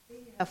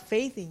 they have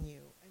faith in you.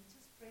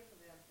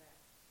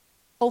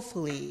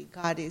 Hopefully,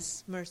 God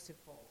is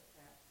merciful.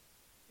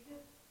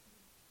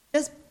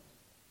 Just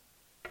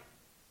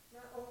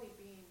not only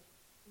being,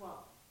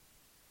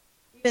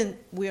 even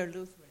we are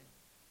Lutheran,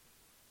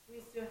 we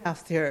still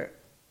have their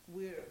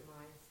weird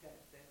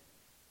mindsets and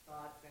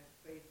thoughts and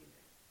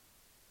craziness,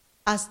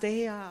 as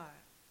they are.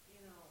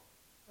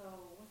 So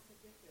what's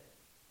the difference?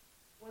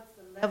 What's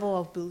the level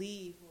of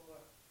belief or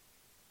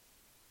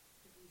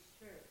to be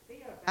sure?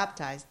 They are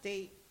baptized.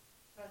 They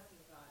trust in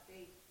God.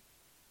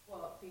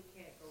 They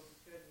can't go to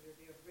church because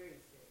they are very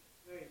sick,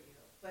 very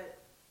ill. But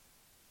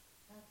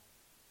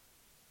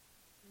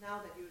now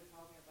that you're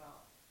talking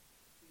about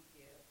free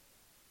gift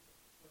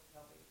for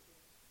salvation,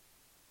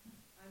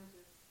 I'm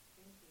just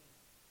thinking,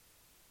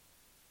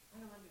 I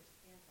don't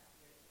understand that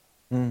very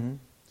well. Mm-hmm.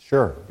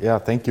 Sure. Yeah,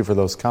 thank you for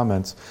those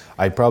comments.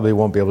 I probably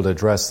won't be able to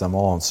address them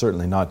all and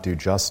certainly not do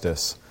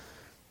justice.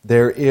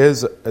 There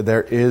is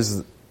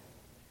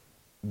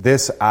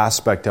this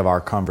aspect of our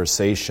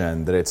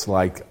conversation that it's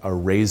like a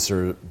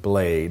razor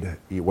blade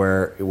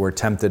where we're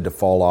tempted to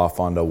fall off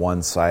onto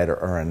one side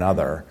or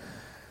another.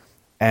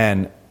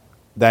 And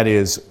that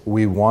is,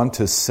 we want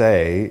to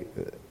say,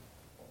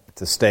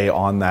 to stay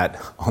on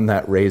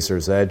that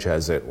razor's edge,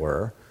 as it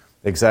were,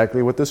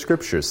 exactly what the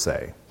Scriptures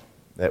say,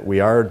 that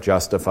we are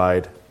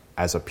justified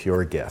as a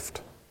pure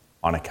gift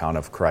on account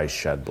of Christ's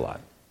shed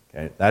blood.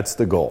 Okay? That's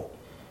the goal.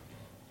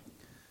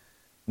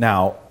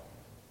 Now,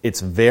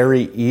 it's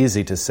very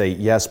easy to say,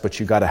 yes, but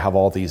you got to have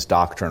all these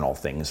doctrinal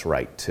things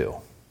right too.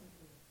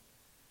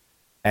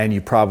 And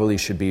you probably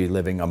should be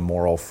living a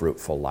moral,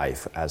 fruitful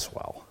life as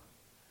well.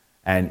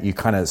 And you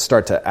kind of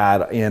start to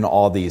add in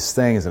all these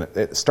things, and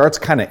it starts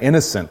kind of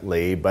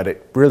innocently, but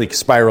it really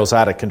spirals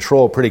out of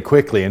control pretty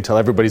quickly until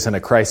everybody's in a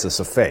crisis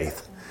of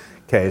faith.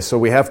 Okay, so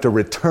we have to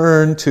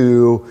return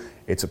to,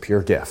 it's a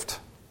pure gift.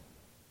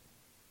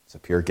 It's a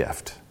pure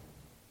gift.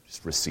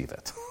 Just receive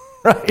it,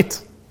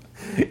 right?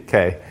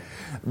 Okay.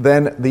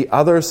 Then the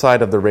other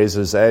side of the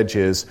razor's edge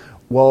is,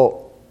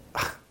 well,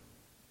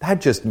 that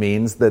just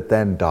means that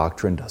then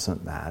doctrine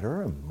doesn't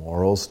matter, and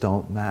morals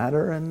don't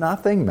matter, and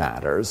nothing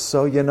matters.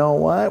 So you know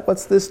what?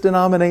 What's this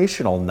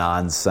denominational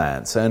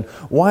nonsense? And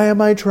why am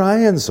I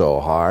trying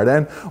so hard?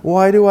 And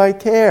why do I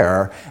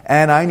care?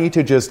 And I need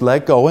to just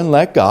let go and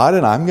let God,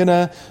 and I'm going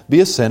to be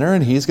a sinner,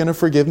 and He's going to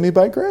forgive me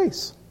by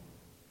grace.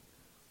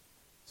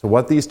 So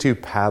what these two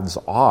paths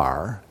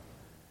are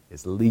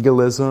is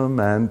legalism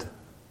and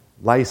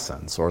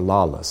license or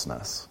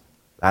lawlessness.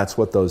 That's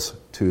what those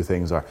two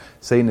things are.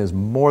 Satan is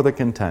more than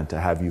content to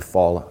have you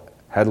fall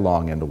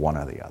headlong into one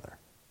or the other.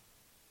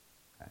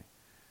 Okay.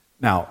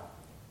 Now,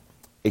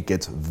 it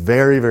gets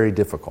very, very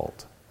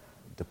difficult,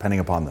 depending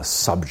upon the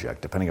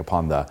subject, depending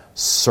upon the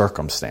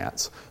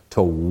circumstance,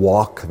 to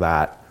walk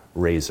that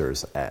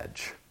razor's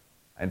edge.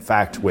 In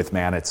fact, with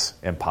man, it's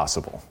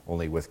impossible,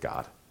 only with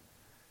God.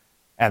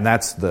 And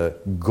that's the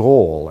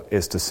goal,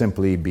 is to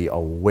simply be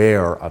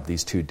aware of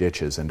these two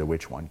ditches into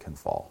which one can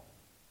fall.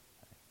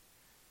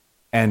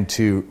 And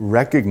to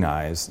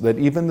recognize that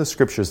even the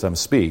Scriptures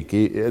even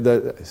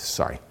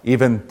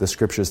the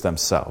Scriptures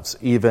themselves,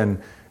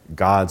 even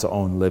God's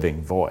own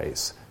living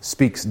voice,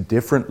 speaks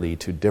differently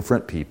to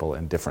different people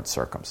in different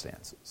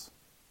circumstances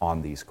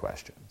on these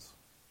questions.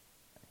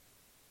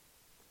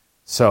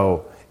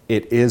 So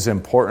it is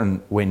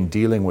important when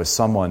dealing with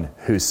someone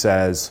who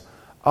says,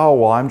 oh,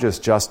 well, I'm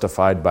just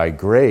justified by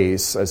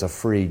grace as a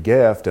free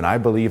gift, and I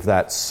believe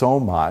that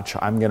so much,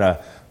 I'm going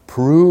to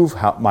prove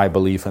my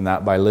belief in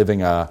that by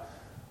living a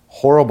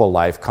horrible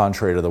life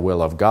contrary to the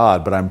will of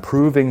God, but I'm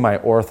proving my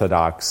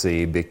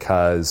orthodoxy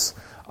because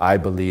I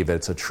believe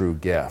it's a true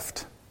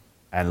gift.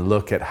 And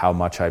look at how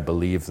much I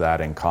believe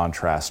that in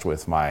contrast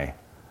with my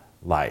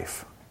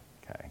life.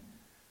 Okay.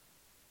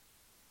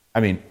 I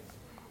mean,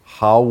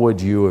 how would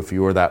you, if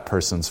you were that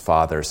person's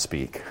father,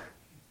 speak?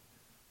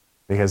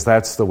 Because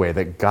that's the way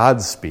that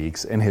God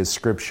speaks in His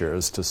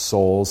Scriptures to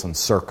souls and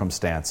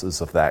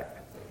circumstances of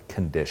that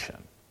condition.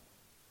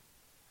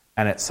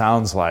 And it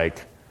sounds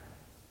like,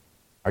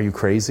 are you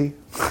crazy?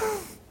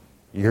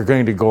 You're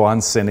going to go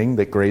on sinning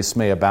that grace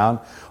may abound?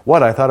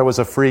 What? I thought it was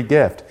a free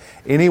gift.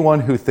 Anyone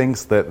who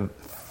thinks that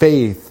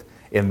faith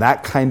in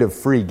that kind of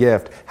free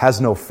gift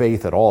has no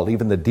faith at all.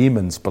 Even the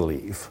demons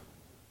believe.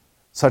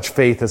 Such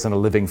faith isn't a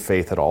living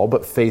faith at all,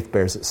 but faith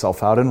bears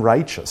itself out in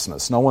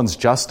righteousness. No one's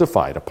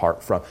justified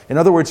apart from. In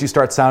other words, you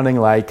start sounding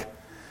like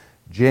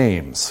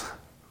James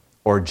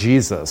or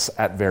Jesus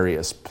at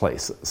various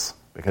places,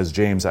 because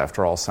James,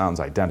 after all, sounds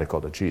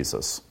identical to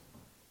Jesus.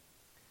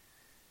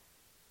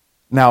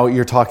 Now,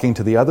 you're talking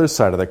to the other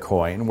side of the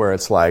coin, where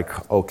it's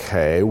like,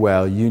 okay,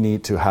 well, you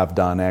need to have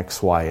done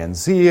X, Y, and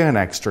Z and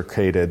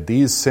extricated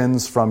these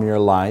sins from your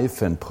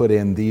life and put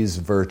in these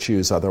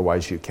virtues,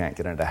 otherwise you can't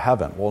get into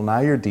heaven. Well, now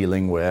you're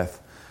dealing with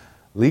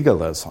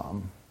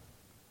legalism,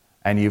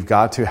 and you've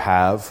got to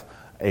have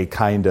a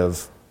kind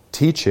of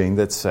teaching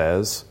that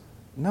says,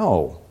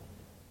 no,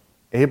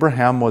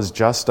 Abraham was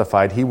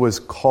justified. He was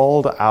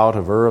called out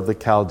of Ur of the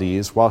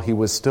Chaldees while he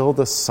was still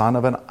the son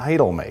of an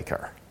idol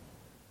maker.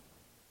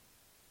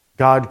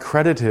 God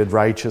credited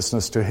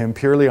righteousness to him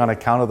purely on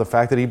account of the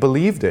fact that he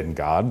believed in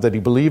God, that he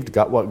believed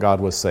what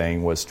God was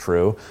saying was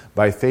true.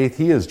 By faith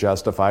he is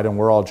justified, and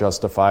we're all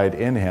justified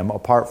in him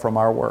apart from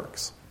our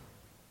works.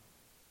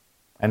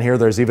 And here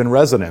there's even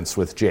resonance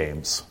with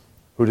James.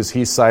 Who does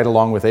he cite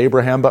along with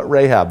Abraham but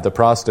Rahab, the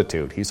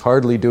prostitute? He's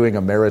hardly doing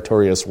a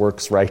meritorious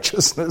works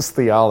righteousness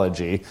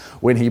theology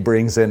when he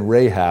brings in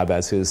Rahab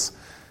as his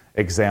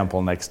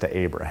example next to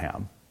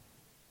Abraham.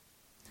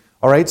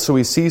 All right, so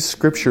we see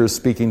Scripture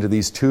speaking to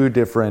these two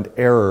different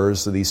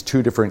errors, these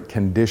two different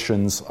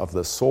conditions of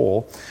the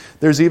soul.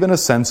 There's even a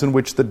sense in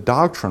which the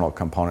doctrinal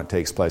component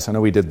takes place. I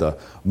know we did the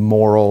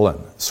moral and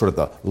sort of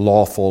the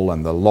lawful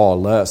and the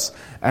lawless.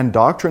 And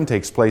doctrine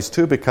takes place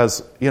too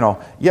because,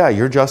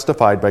 you're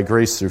justified by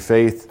grace through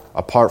faith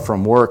apart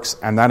from works,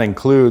 and that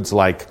includes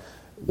like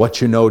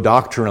what you know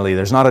doctrinally.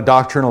 There's not a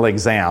doctrinal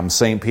exam.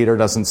 St. Peter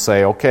doesn't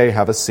say, okay,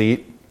 have a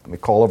seat. Let me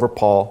call over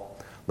Paul.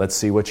 Let's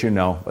see what you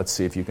know. Let's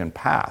see if you can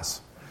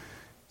pass.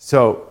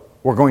 So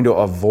we're going to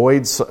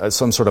avoid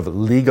some sort of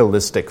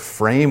legalistic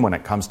frame when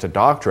it comes to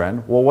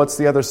doctrine. Well, what's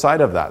the other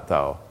side of that,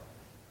 though?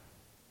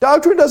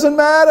 Doctrine doesn't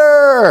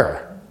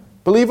matter.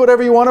 Believe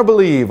whatever you want to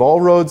believe.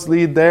 All roads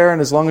lead there, and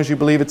as long as you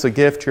believe it's a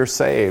gift, you're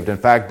saved. In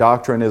fact,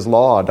 doctrine is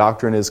law.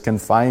 Doctrine is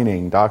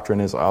confining.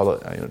 Doctrine is,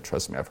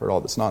 trust me, I've heard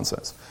all this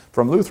nonsense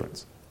from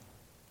Lutherans.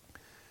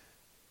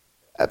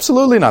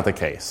 Absolutely not the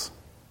case.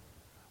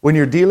 When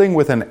you're dealing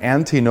with an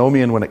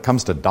antinomian when it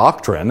comes to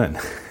doctrine, and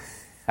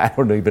I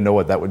don't even know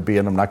what that would be,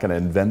 and I'm not going to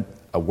invent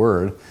a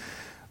word.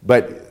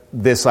 But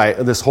this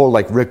whole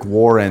like Rick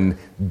Warren,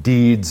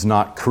 deeds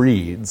not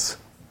creeds,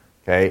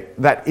 okay,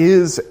 that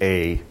is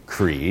a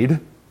creed.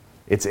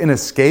 It's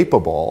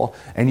inescapable,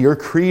 and your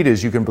creed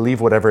is you can believe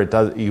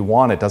whatever you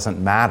want, it doesn't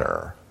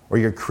matter. Or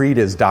your creed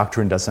is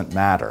doctrine doesn't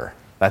matter.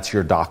 That's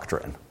your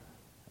doctrine.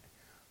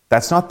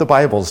 That's not the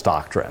Bible's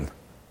doctrine.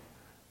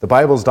 The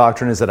Bible's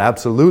doctrine is it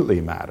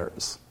absolutely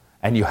matters.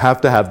 And you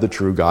have to have the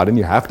true God, and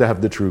you have to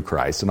have the true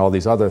Christ, and all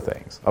these other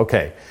things.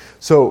 Okay,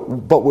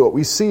 but what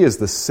we see is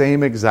the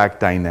same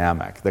exact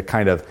dynamic, the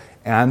kind of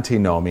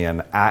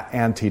antinomian,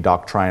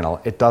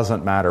 anti-doctrinal. It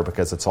doesn't matter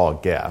because it's all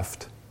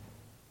gift.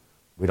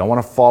 We don't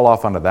want to fall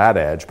off onto that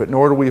edge, but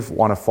nor do we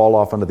want to fall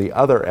off onto the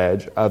other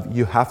edge of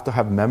you have to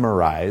have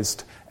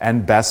memorized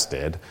and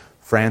bested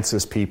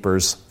Francis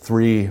Pieper's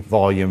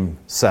 3-volume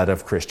set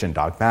of Christian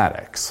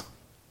dogmatics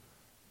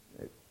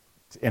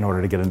in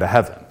order to get into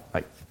heaven.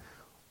 Like,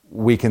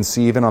 we can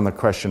see even on the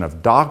question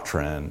of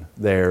doctrine,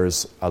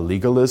 there's a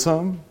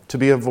legalism to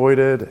be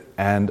avoided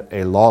and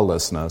a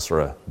lawlessness or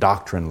a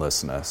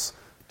doctrinelessness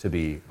to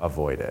be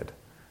avoided.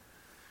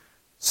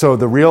 So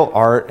the real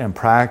art and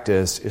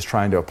practice is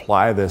trying to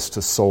apply this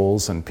to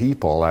souls and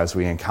people as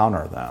we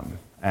encounter them.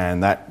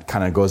 And that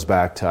kind of goes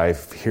back to I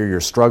hear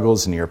your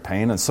struggles and your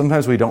pain, and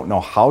sometimes we don't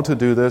know how to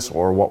do this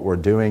or what we're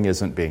doing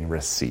isn't being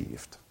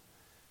received.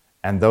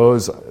 And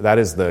that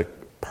is the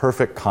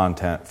perfect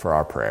content for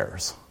our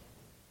prayers.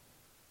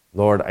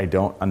 Lord, I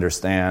don't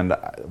understand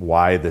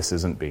why this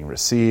isn't being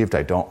received.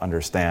 I don't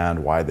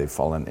understand why they've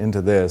fallen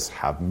into this.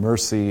 Have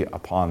mercy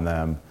upon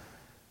them.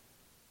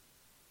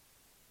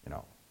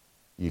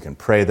 You can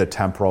pray the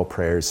temporal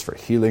prayers for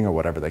healing or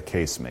whatever the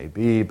case may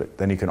be, but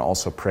then you can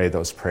also pray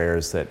those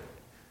prayers that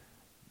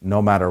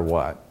no matter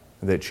what,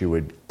 that you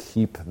would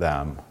keep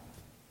them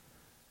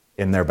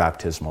in their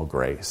baptismal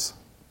grace,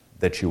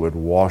 that you would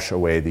wash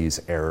away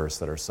these errors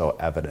that are so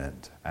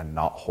evident and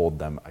not hold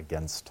them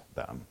against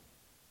them.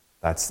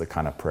 That's the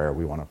kind of prayer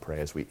we want to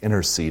pray as we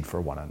intercede for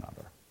one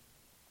another.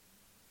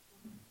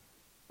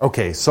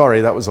 Okay,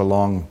 sorry, that was a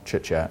long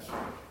chit-chat.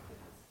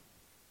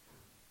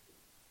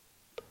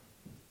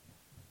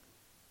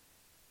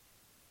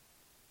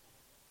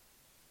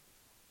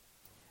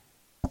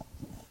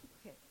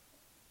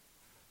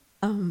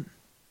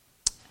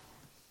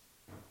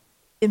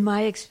 In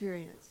my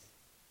experience,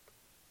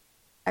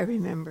 I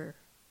remember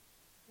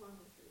I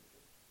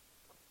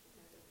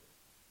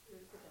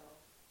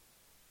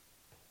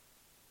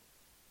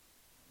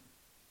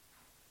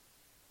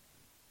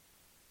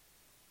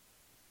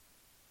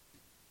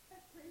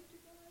prayed to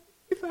God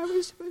if I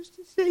was supposed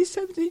to say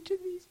something to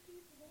these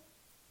people,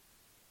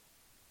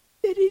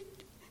 that He'd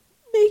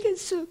make it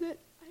so that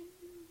I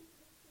knew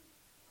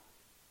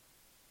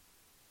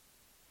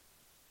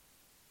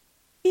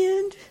that.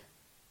 And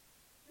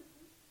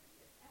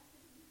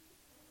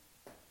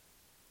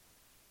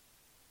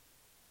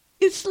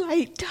it's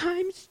like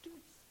time stood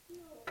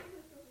still.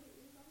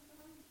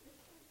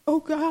 Oh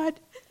God,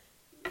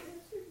 you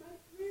answered my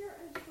prayer.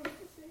 I'm supposed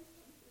to say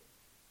something.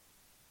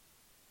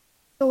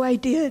 So I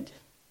did,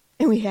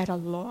 and we had a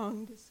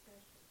long discussion.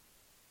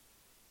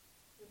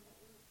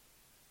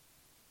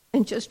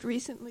 And just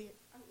recently,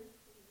 I was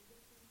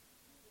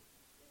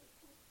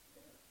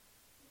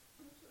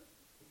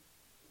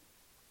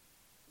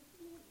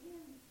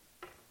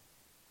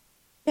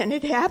and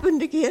it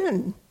happened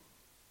again.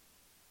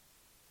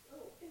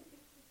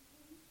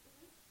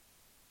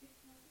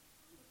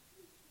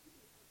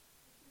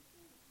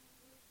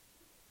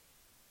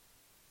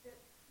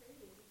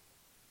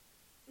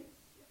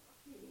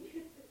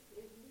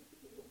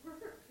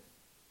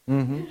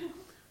 Mm-hmm.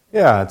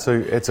 Yeah,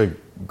 it's a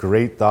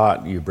great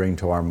thought you bring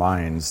to our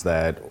minds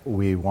that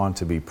we want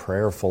to be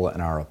prayerful in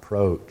our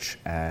approach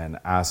and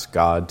ask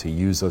God to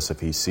use us if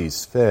He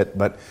sees fit,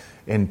 but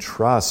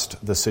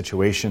entrust the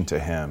situation to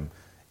Him,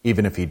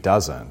 even if He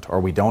doesn't,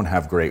 or we don't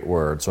have great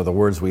words, or the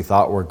words we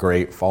thought were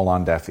great fall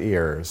on deaf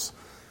ears.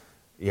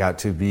 Yeah,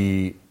 to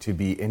be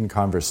in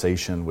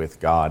conversation with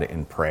God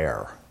in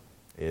prayer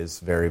is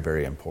very,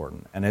 very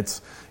important. And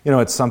it's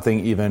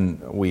something even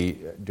we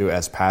do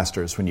as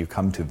pastors when you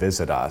come to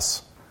visit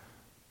us.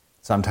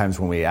 Sometimes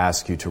when we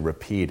ask you to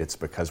repeat, it's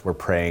because we're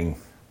praying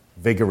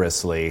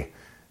vigorously,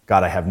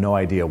 God, I have no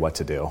idea what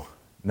to do,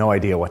 no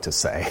idea what to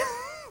say.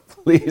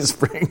 Please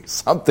bring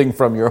something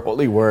from your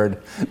holy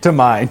word to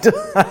mind.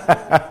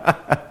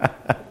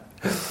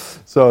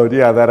 So,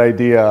 yeah, that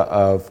idea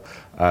of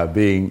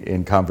being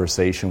in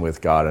conversation with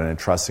God and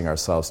entrusting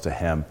ourselves to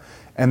Him.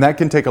 And that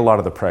can take a lot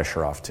of the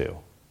pressure off, too.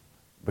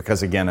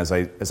 Because, again, as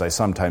I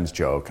sometimes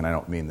joke, and I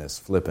don't mean this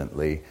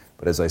flippantly,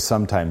 but as I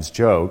sometimes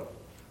joke,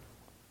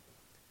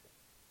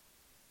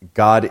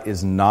 God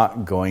is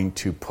not going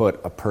to put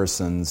a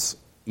person's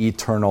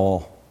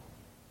eternal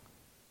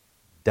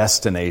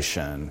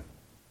destination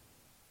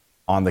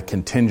on the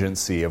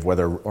contingency of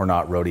whether or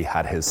not Rhodey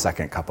had his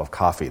second cup of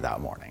coffee that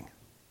morning.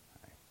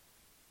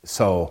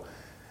 So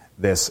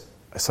this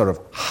sort of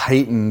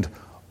heightened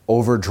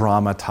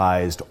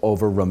over-dramatized,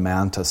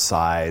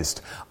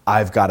 over-romanticized.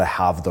 I've got to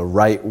have the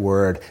right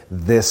word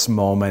this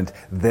moment,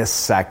 this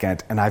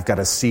second, and I've got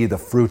to see the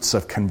fruits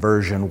of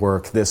conversion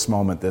work this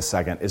moment, this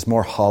second, is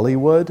more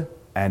Hollywood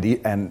and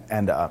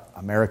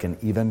American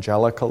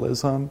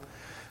evangelicalism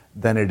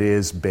than it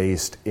is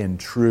based in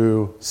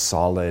true,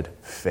 solid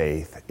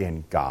faith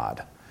in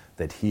God,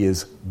 that He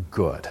is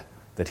good,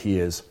 that He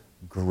is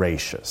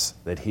gracious,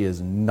 that He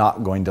is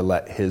not going to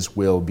let His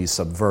will be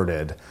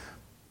subverted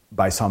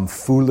by some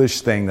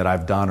foolish thing that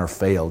I've done or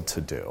failed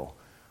to do.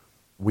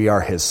 We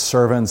are His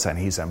servants, and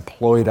He's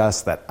employed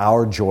us that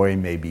our joy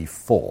may be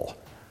full.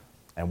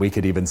 And we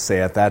could even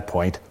say at that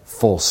point,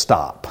 full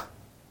stop.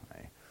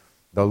 Right?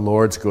 The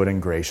Lord's good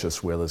and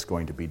gracious will is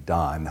going to be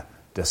done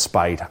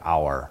despite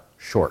our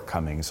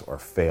shortcomings or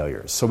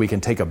failures. So we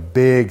can take a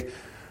big,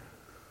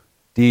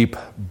 deep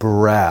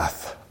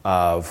breath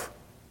of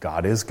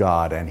God is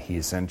God and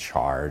He's in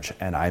charge,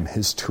 and I'm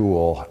His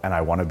tool, and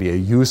I want to be a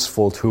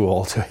useful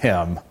tool to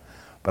Him.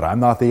 But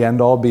I'm not the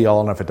end-all, be-all,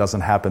 and if it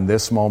doesn't happen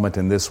this moment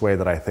in this way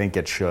that I think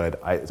it should,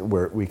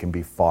 we can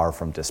be far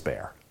from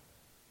despair.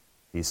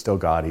 He's still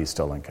God, He's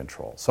still in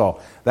control. So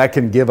that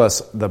can give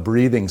us the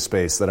breathing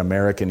space that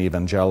American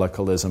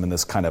evangelicalism and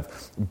this kind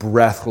of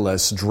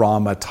breathless,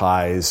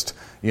 dramatized,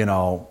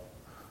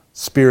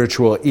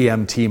 spiritual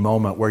EMT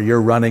moment where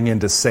you're running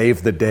in to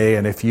save the day,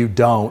 and if you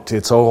don't,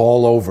 it's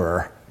all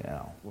over.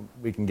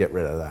 We can get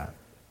rid of that.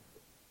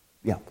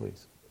 Yeah,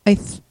 please. I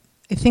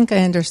think I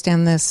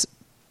understand this,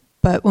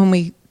 but when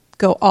we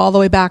go all the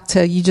way back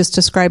to, you just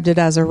described it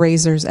as a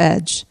razor's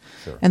edge.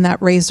 Sure. And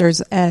that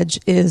razor's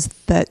edge is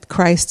that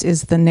Christ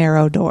is the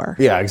narrow door.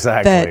 Yeah,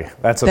 exactly.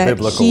 That's a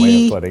biblical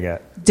way of putting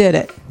it. Did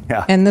it.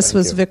 Yeah, and this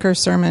was Vicar's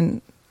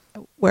sermon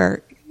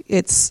where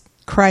it's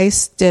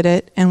Christ did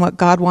it, and what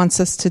God wants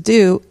us to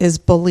do is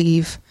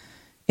believe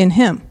in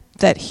Him,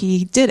 that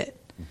He did it.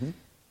 Mm-hmm.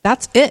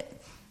 That's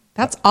it.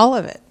 That's all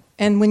of it.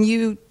 And when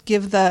you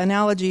give the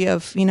analogy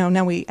of,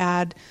 now we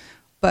add,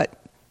 but,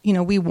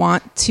 we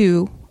want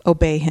to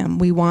obey Him.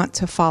 We want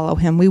to follow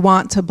Him. We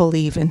want to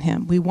believe in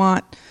Him. We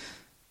want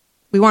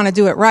to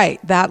do it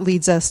right. That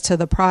leads us to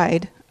the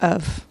pride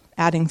of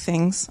adding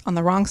things on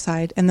the wrong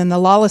side. And then the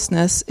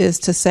lawlessness is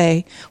to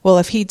say, well,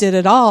 if He did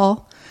it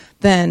all,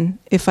 then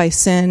if I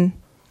sin,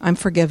 I'm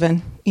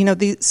forgiven.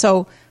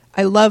 So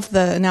I love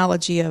the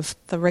analogy of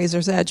the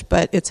razor's edge,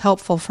 but it's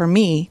helpful for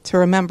me to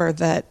remember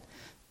that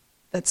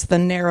that's the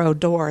narrow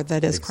door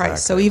that is Christ.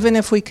 Exactly. So even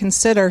if we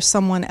consider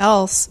someone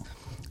else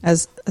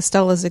as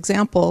Estella's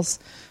examples,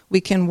 we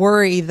can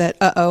worry that,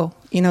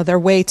 they're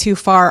way too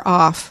far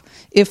off.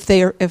 If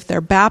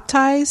they're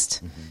baptized,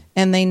 mm-hmm.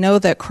 and they know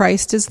that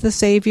Christ is the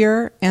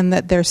Savior and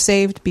that they're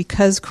saved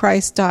because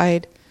Christ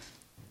died,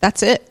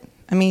 that's it.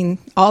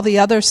 All the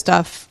other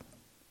stuff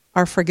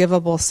are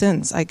forgivable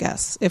sins, I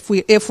guess, if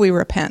we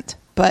repent.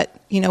 But,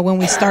 when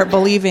we start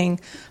believing,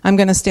 I'm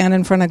going to stand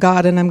in front of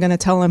God and I'm going to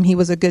tell Him He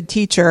was a good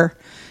teacher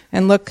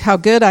and look how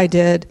good I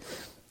did,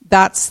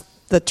 that's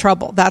the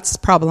trouble. That's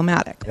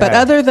problematic. Yeah, but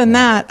other than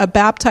that, a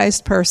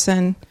baptized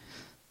person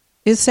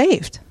is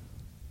saved.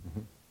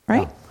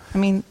 Right?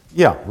 Yeah.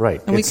 Yeah,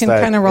 right. And we can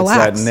kind of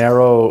relax.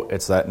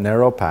 It's that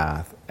narrow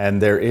path,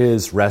 and there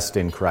is rest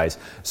in Christ.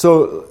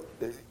 So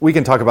we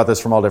can talk about this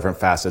from all different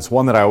facets.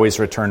 One that I always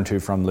return to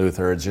from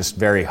Luther is just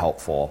very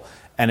helpful,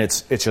 and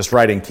it's just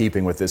right in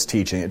keeping with this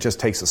teaching. It just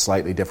takes a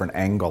slightly different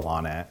angle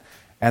on it,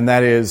 and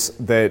that is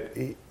that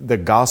the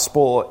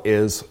gospel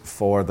is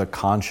for the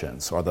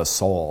conscience or the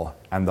soul,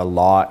 and the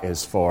law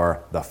is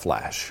for the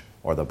flesh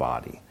or the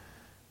body.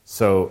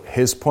 So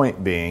his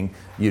point being,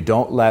 you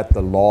don't let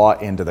the law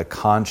into the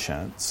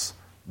conscience,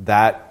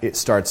 that it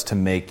starts to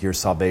make your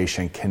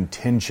salvation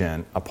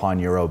contingent upon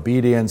your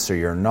obedience or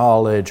your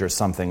knowledge or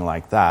something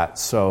like that.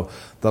 So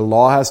the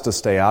law has to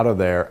stay out of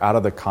there, out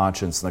of the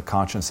conscience, and the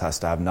conscience has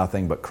to have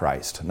nothing but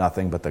Christ,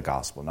 nothing but the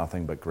gospel,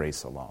 nothing but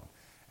grace alone.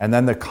 And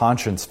then the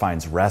conscience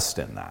finds rest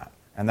in that.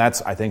 And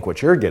that's, I think,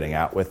 what you're getting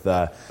at with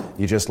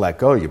you just let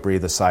go, you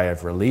breathe a sigh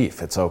of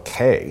relief, it's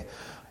okay.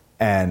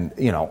 And,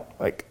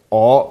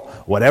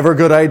 whatever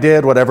good I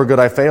did, whatever good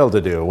I failed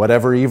to do,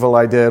 whatever evil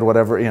I did,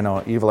 whatever,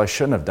 evil I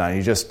shouldn't have done,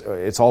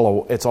 it's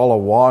all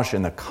awash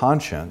in the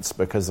conscience,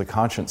 because the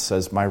conscience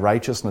says my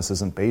righteousness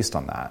isn't based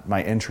on that.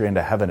 My entry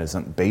into heaven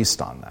isn't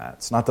based on that.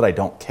 It's not that I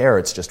don't care,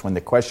 it's just when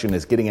the question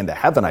is getting into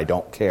heaven, I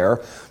don't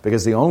care,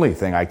 because the only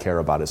thing I care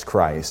about is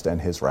Christ and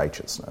His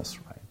righteousness,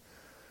 right?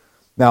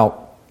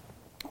 Now,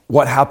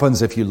 what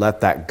happens if you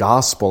let that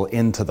gospel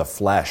into the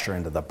flesh or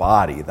into the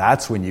body?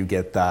 That's when you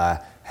get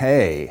the,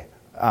 hey,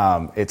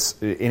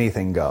 it's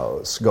anything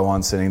goes. Go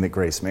on sinning that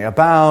grace may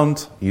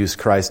abound. Use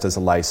Christ as a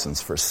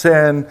license for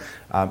sin.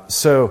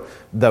 So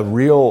the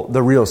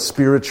real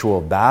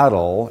spiritual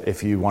battle,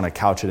 if you want to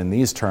couch it in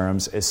these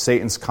terms, is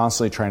Satan's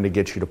constantly trying to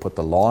get you to put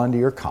the law into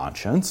your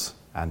conscience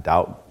and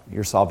doubt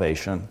your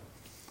salvation.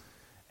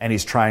 And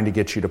he's trying to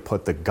get you to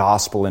put the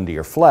gospel into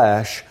your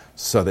flesh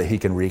so that he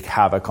can wreak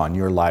havoc on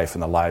your life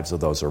and the lives of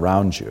those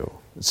around you.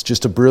 It's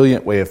just a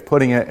brilliant way of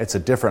putting it. It's a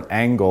different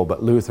angle,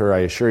 but Luther, I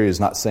assure you, is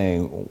not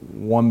saying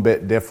one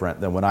bit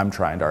different than what I'm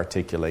trying to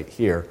articulate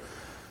here.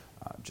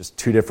 Just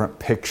two different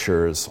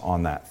pictures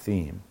on that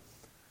theme.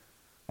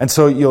 And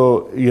so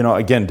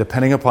again,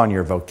 depending upon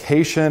your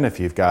vocation, if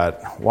you've got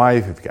a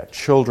wife, if you've got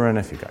children,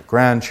 if you've got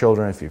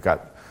grandchildren,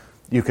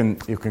 you can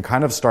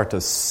kind of start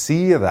to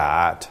see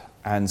that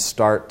and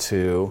start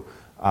to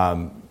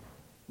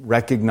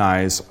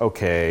recognize,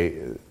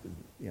 okay,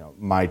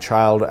 my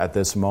child at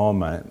this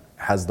moment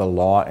has the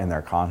law in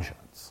their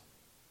conscience.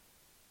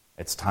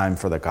 It's time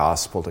for the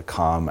gospel to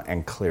come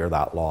and clear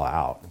that law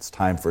out. It's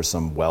time for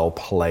some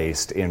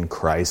well-placed in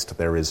Christ,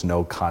 there is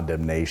no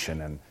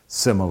condemnation, and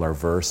similar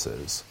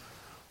verses.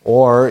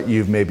 Or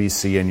you maybe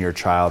see in your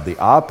child the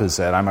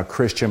opposite. I'm a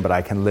Christian, but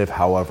I can live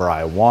however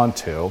I want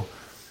to.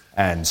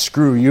 And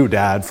screw you,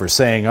 Dad, for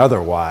saying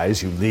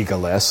otherwise, you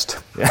legalist.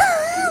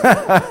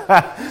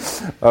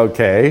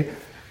 Okay.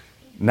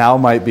 Now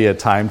might be a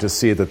time to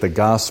see that the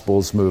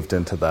gospel's moved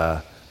into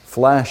the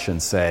flesh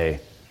and say,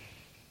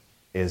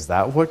 is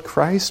that what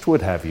Christ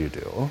would have you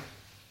do?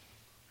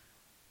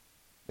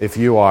 If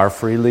you are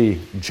freely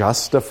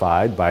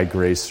justified by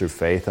grace through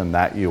faith, and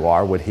that you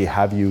are, would he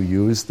have you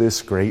use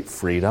this great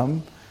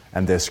freedom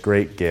and this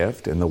great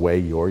gift in the way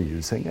you're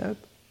using it?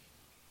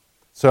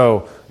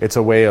 So it's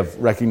a way of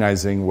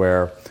recognizing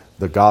where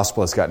the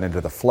gospel has gotten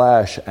into the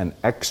flesh and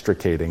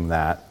extricating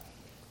that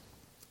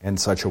in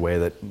such a way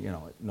that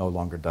it no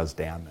longer does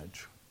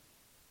damage.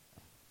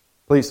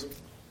 Please.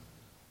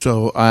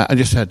 So I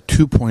just had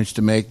 2 points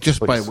to make, just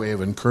Please. by way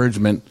of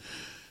encouragement,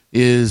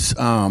 is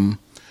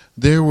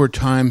there were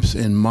times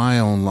in my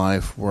own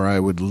life where I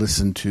would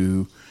listen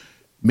to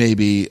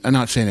maybe, I'm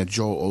not saying a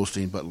Joel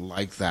Osteen, but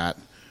like that.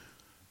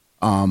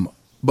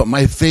 But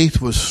my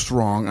faith was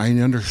strong. I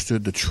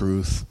understood the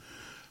truth.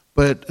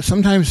 But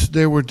sometimes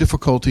there were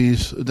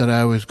difficulties that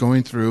I was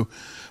going through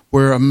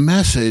where a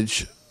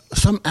message,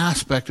 some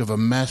aspect of a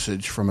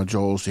message from a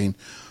Joel Osteen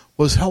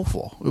was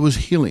helpful. It was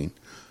healing.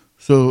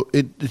 So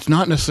it's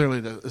not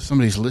necessarily that if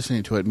somebody's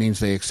listening to it means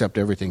they accept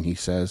everything he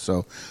says.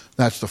 So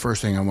that's the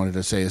first thing I wanted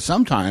to say is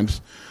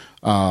sometimes,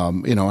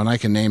 and I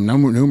can name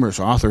numerous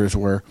authors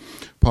where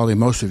probably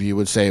most of you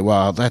would say,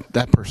 well,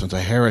 that person's a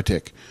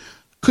heretic.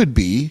 Could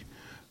be.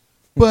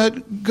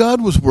 But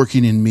God was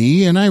working in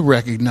me, and I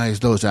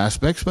recognized those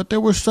aspects. But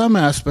there were some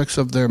aspects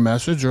of their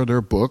message or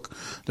their book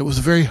that was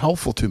very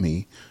helpful to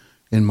me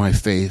in my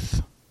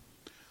faith.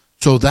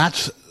 So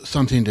that's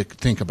something to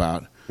think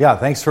about. Yeah,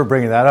 thanks for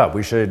bringing that up.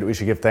 We should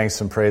give thanks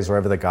and praise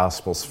wherever the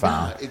gospel's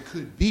found. Yeah, it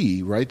could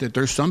be, right, that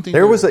there's something.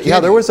 There was a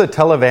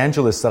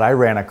televangelist that I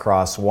ran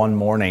across one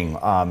morning.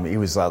 He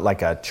was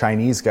like a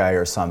Chinese guy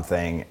or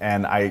something,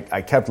 and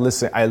I kept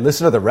listening. I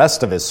listened to the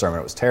rest of his sermon.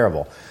 It was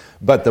terrible.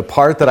 But the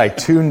part that I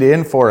tuned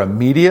in for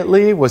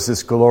immediately was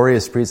this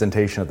glorious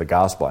presentation of the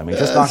gospel. I mean,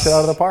 just knocked it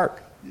out of the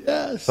park.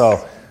 Yes.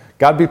 So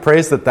God be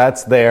praised that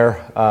that's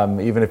there,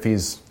 even if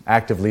he's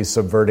actively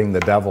subverting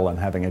the devil and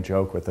having a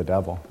joke with the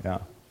devil. Yeah.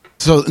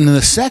 So and then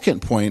the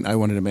second point I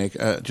wanted to make,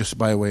 just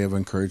by way of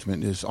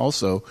encouragement, is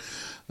also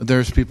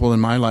there's people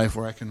in my life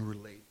where I can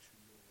relate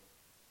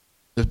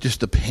to just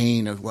the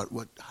pain of what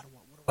do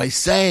I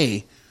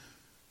say?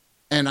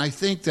 And I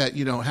think that,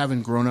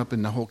 having grown up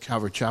in the whole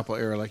Calvary Chapel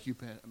era, like you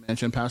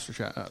mentioned, Pastor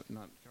not Calvary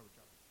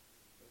Chapel,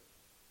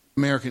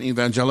 American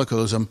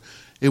evangelicalism,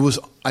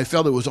 I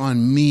felt it was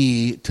on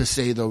me to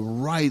say the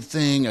right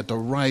thing at the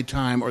right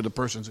time or the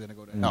person's going to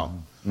go to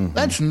hell. Mm-hmm.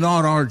 That's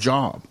not our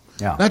job.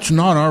 Yeah. That's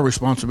not our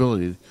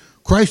responsibility.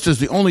 Christ is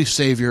the only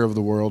Savior of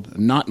the world,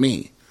 not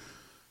me.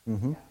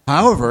 Mm-hmm.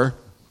 However,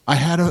 I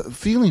had a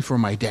feeling for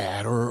my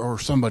dad or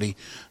somebody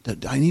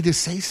that I need to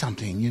say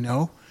something,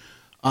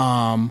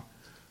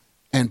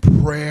 and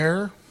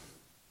prayer,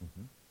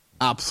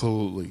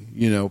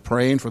 absolutely,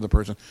 praying for the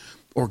person,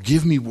 or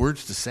give me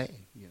words to say,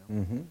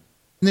 Mm-hmm. And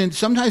then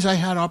sometimes I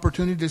had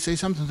opportunity to say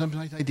something,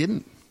 sometimes I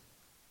didn't.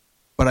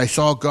 But I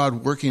saw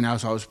God working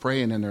as I was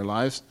praying in their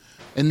lives,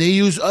 and they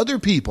use other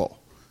people.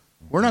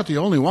 We're not the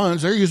only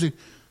ones. They're usually,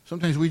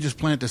 sometimes we just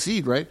plant the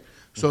seed, right?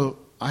 So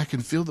I can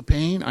feel the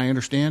pain, I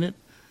understand it,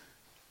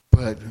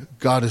 but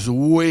God is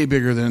way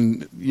bigger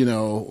than,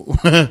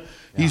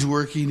 He's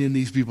working in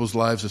these people's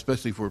lives,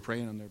 especially if we're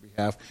praying on their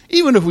behalf,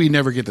 even if we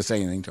never get to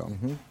say anything to them.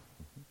 Mm-hmm.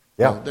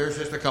 Yeah. So there's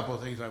just a couple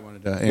of things I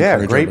wanted to encourage.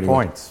 Yeah, great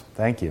points. With.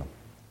 Thank you.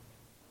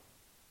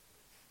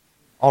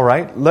 All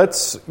right,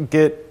 let's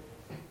get,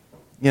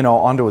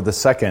 onto the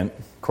second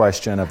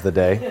question of the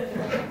day.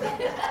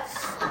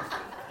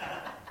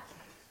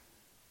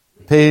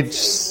 Page,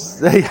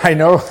 I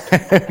know,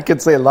 I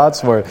could say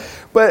lots more,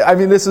 but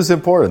this is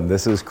important.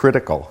 This is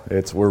critical.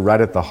 We're right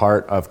at the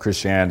heart of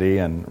Christianity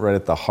and right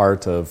at the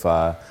heart of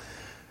our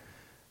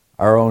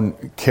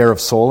own care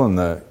of soul and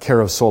the care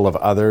of soul of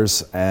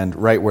others, and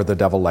right where the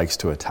devil likes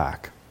to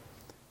attack.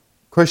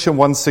 Question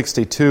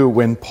 162,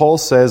 when Paul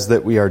says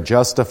that we are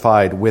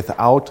justified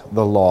without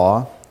the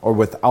law or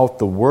without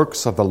the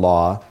works of the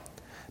law,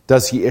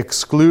 does he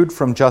exclude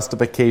from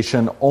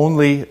justification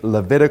only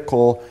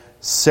Levitical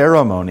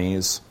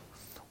ceremonies,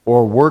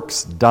 or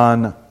works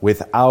done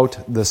without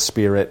the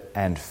Spirit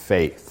and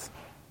faith?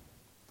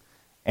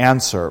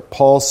 Answer: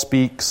 Paul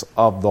speaks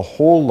of the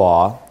whole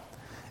law,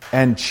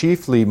 and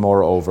chiefly,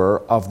 moreover,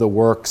 of the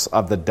works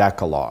of the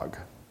Decalogue.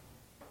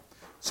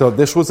 So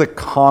this was a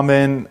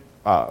common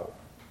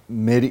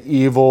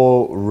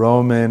medieval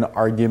Roman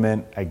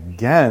argument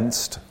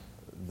against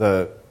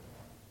the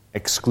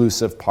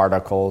exclusive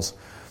particles,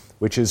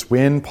 which is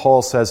when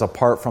Paul says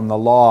apart from the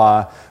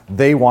law,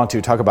 they want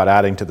to talk about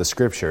adding to the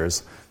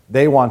scriptures.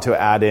 They want to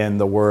add in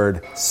the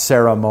word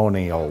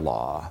ceremonial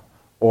law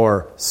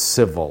or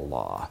civil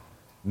law,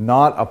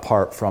 not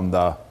apart from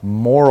the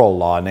moral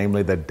law,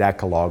 namely the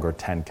Decalogue or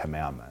Ten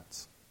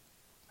Commandments.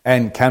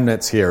 And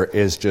Chemnitz here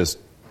is just,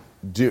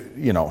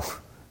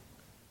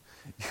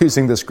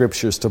 using the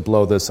scriptures to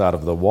blow this out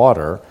of the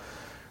water.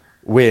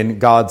 When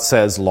God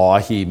says law,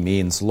 he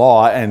means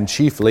law, and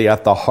chiefly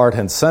at the heart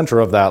and center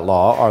of that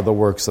law are the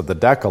works of the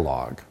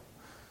Decalogue.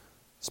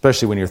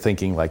 Especially when you're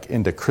thinking like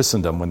into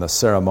Christendom, when the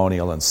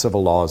ceremonial and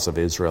civil laws of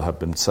Israel have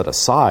been set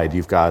aside,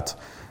 you've got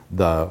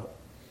the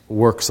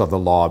works of the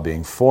law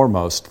being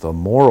foremost, the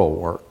moral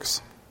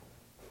works.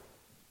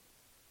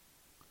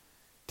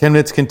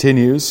 Chemnitz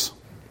continues,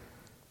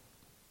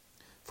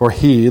 for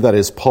he, that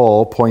is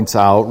Paul, points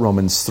out,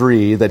 Romans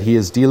 3, that he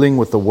is dealing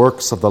with the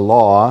works of the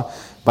law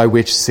by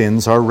which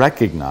sins are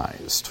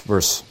recognized.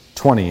 Verse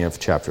 20 of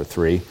chapter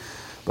 3.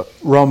 But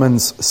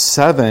Romans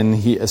 7,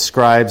 he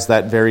ascribes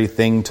that very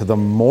thing to the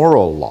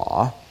moral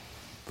law.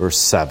 Verse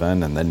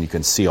 7, and then you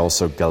can see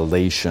also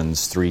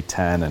Galatians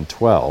 3:10 and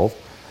 12.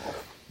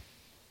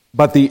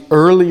 But the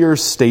earlier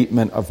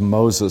statement of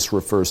Moses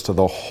refers to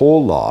the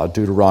whole law,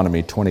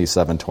 Deuteronomy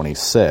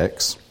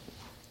 27:26.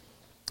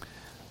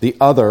 The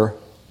other,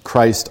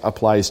 Christ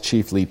applies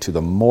chiefly to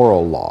the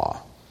moral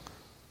law,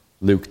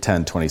 Luke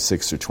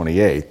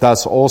 10:26-28.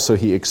 Thus also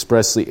he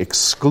expressly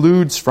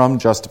excludes from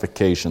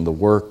justification the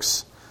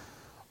works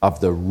of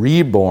the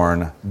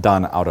reborn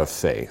done out of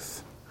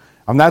faith.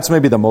 And that's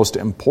maybe the most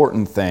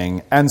important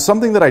thing, and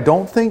something that I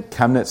don't think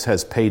Chemnitz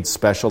has paid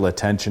special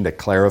attention to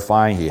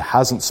clarifying. He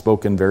hasn't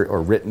spoken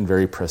written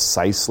very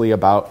precisely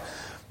about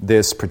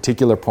this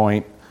particular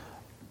point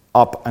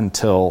up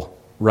until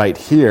right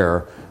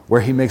here, where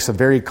he makes a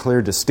very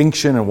clear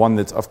distinction, and one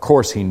that, of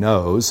course, he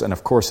knows, and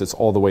of course it's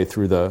all the way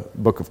through the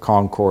Book of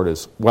Concord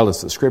as well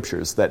as the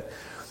Scriptures, that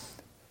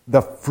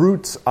the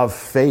fruits of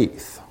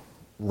faith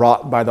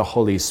wrought by the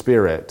Holy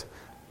Spirit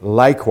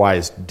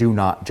likewise do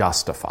not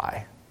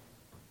justify.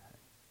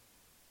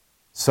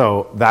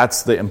 So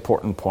that's the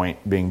important point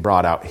being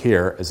brought out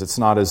here, is it's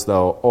not as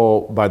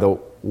though, by the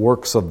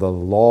works of the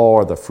law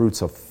or the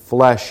fruits of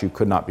flesh you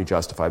could not be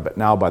justified, but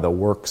now by the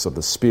works of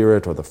the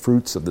Spirit or the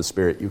fruits of the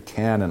Spirit you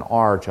can and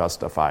are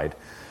justified.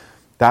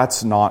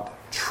 That's not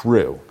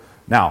true.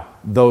 Now,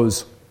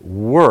 those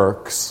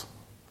works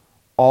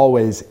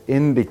always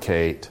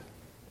indicate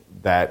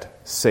that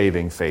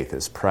saving faith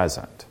is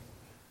present.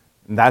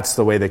 And that's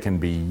the way they can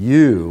be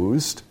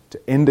used to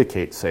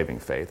indicate saving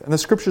faith. And the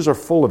Scriptures are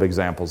full of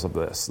examples of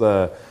this.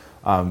 The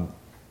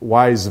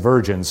wise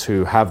virgins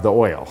who have the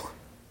oil.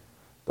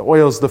 The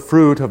oil is the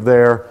fruit of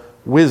their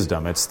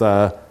wisdom. It's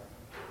the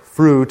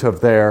fruit of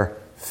their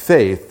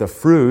faith. The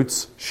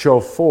fruits show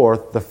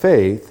forth the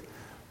faith,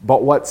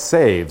 but what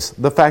saves?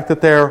 The fact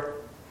that they're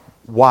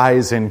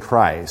wise in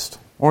Christ.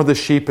 Or the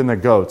sheep and the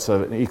goats,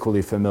 an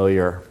equally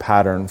familiar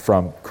pattern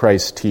from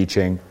Christ's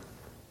teaching.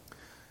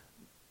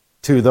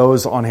 To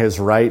those on his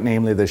right,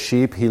 namely the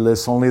sheep, he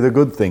lists only the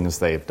good things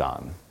they've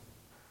done.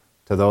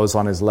 To those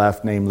on his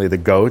left, namely the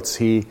goats,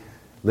 he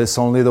lists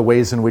only the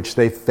ways in which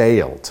they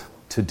failed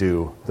to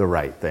do the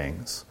right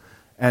things.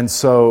 And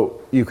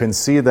so you can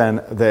see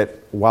then that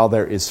while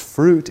there is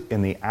fruit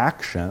in the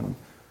action,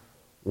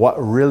 what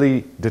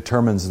really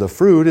determines the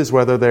fruit is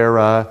whether they're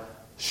a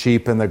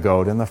sheep and the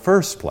goat in the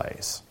first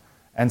place.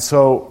 And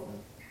so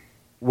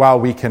while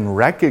we can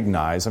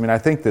recognize, I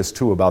think this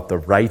too about the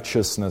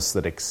righteousness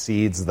that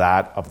exceeds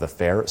that of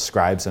the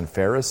scribes and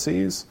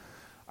Pharisees,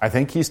 I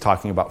think he's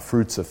talking about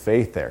fruits of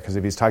faith there, because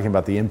if he's talking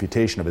about the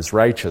imputation of his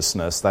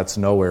righteousness, that's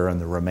nowhere in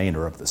the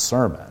remainder of the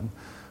sermon.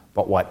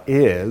 But what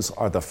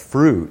are the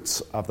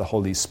fruits of the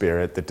Holy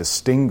Spirit that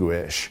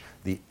distinguish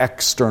the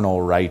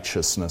external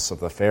righteousness of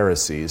the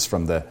Pharisees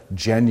from the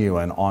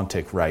genuine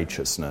ontic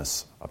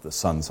righteousness of the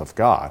sons of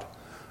God.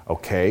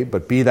 Okay,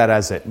 but be that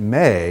as it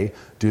may,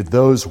 do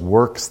those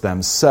works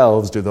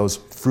themselves, do those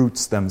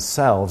fruits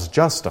themselves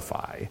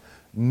justify?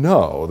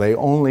 No, they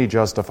only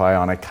justify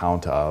on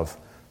account of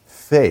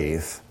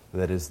faith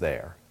that is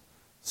there.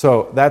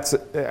 So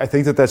I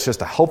think that's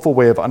just a helpful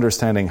way of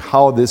understanding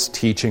how this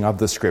teaching of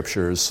the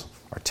Scriptures,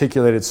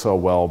 articulated so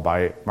well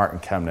by Martin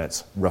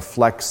Chemnitz,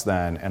 reflects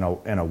then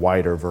in a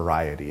wider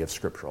variety of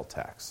scriptural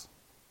texts.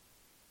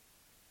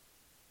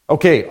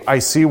 Okay, I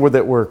see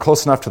that we're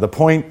close enough to the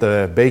point.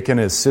 The bacon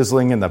is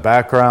sizzling in the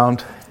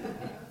background.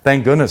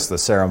 Thank goodness the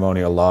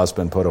ceremonial law has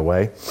been put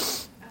away.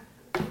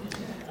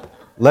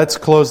 Let's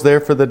close there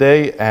for the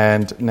day,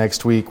 and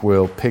next week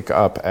we'll pick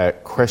up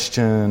at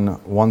question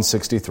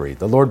 163.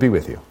 The Lord be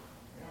with you.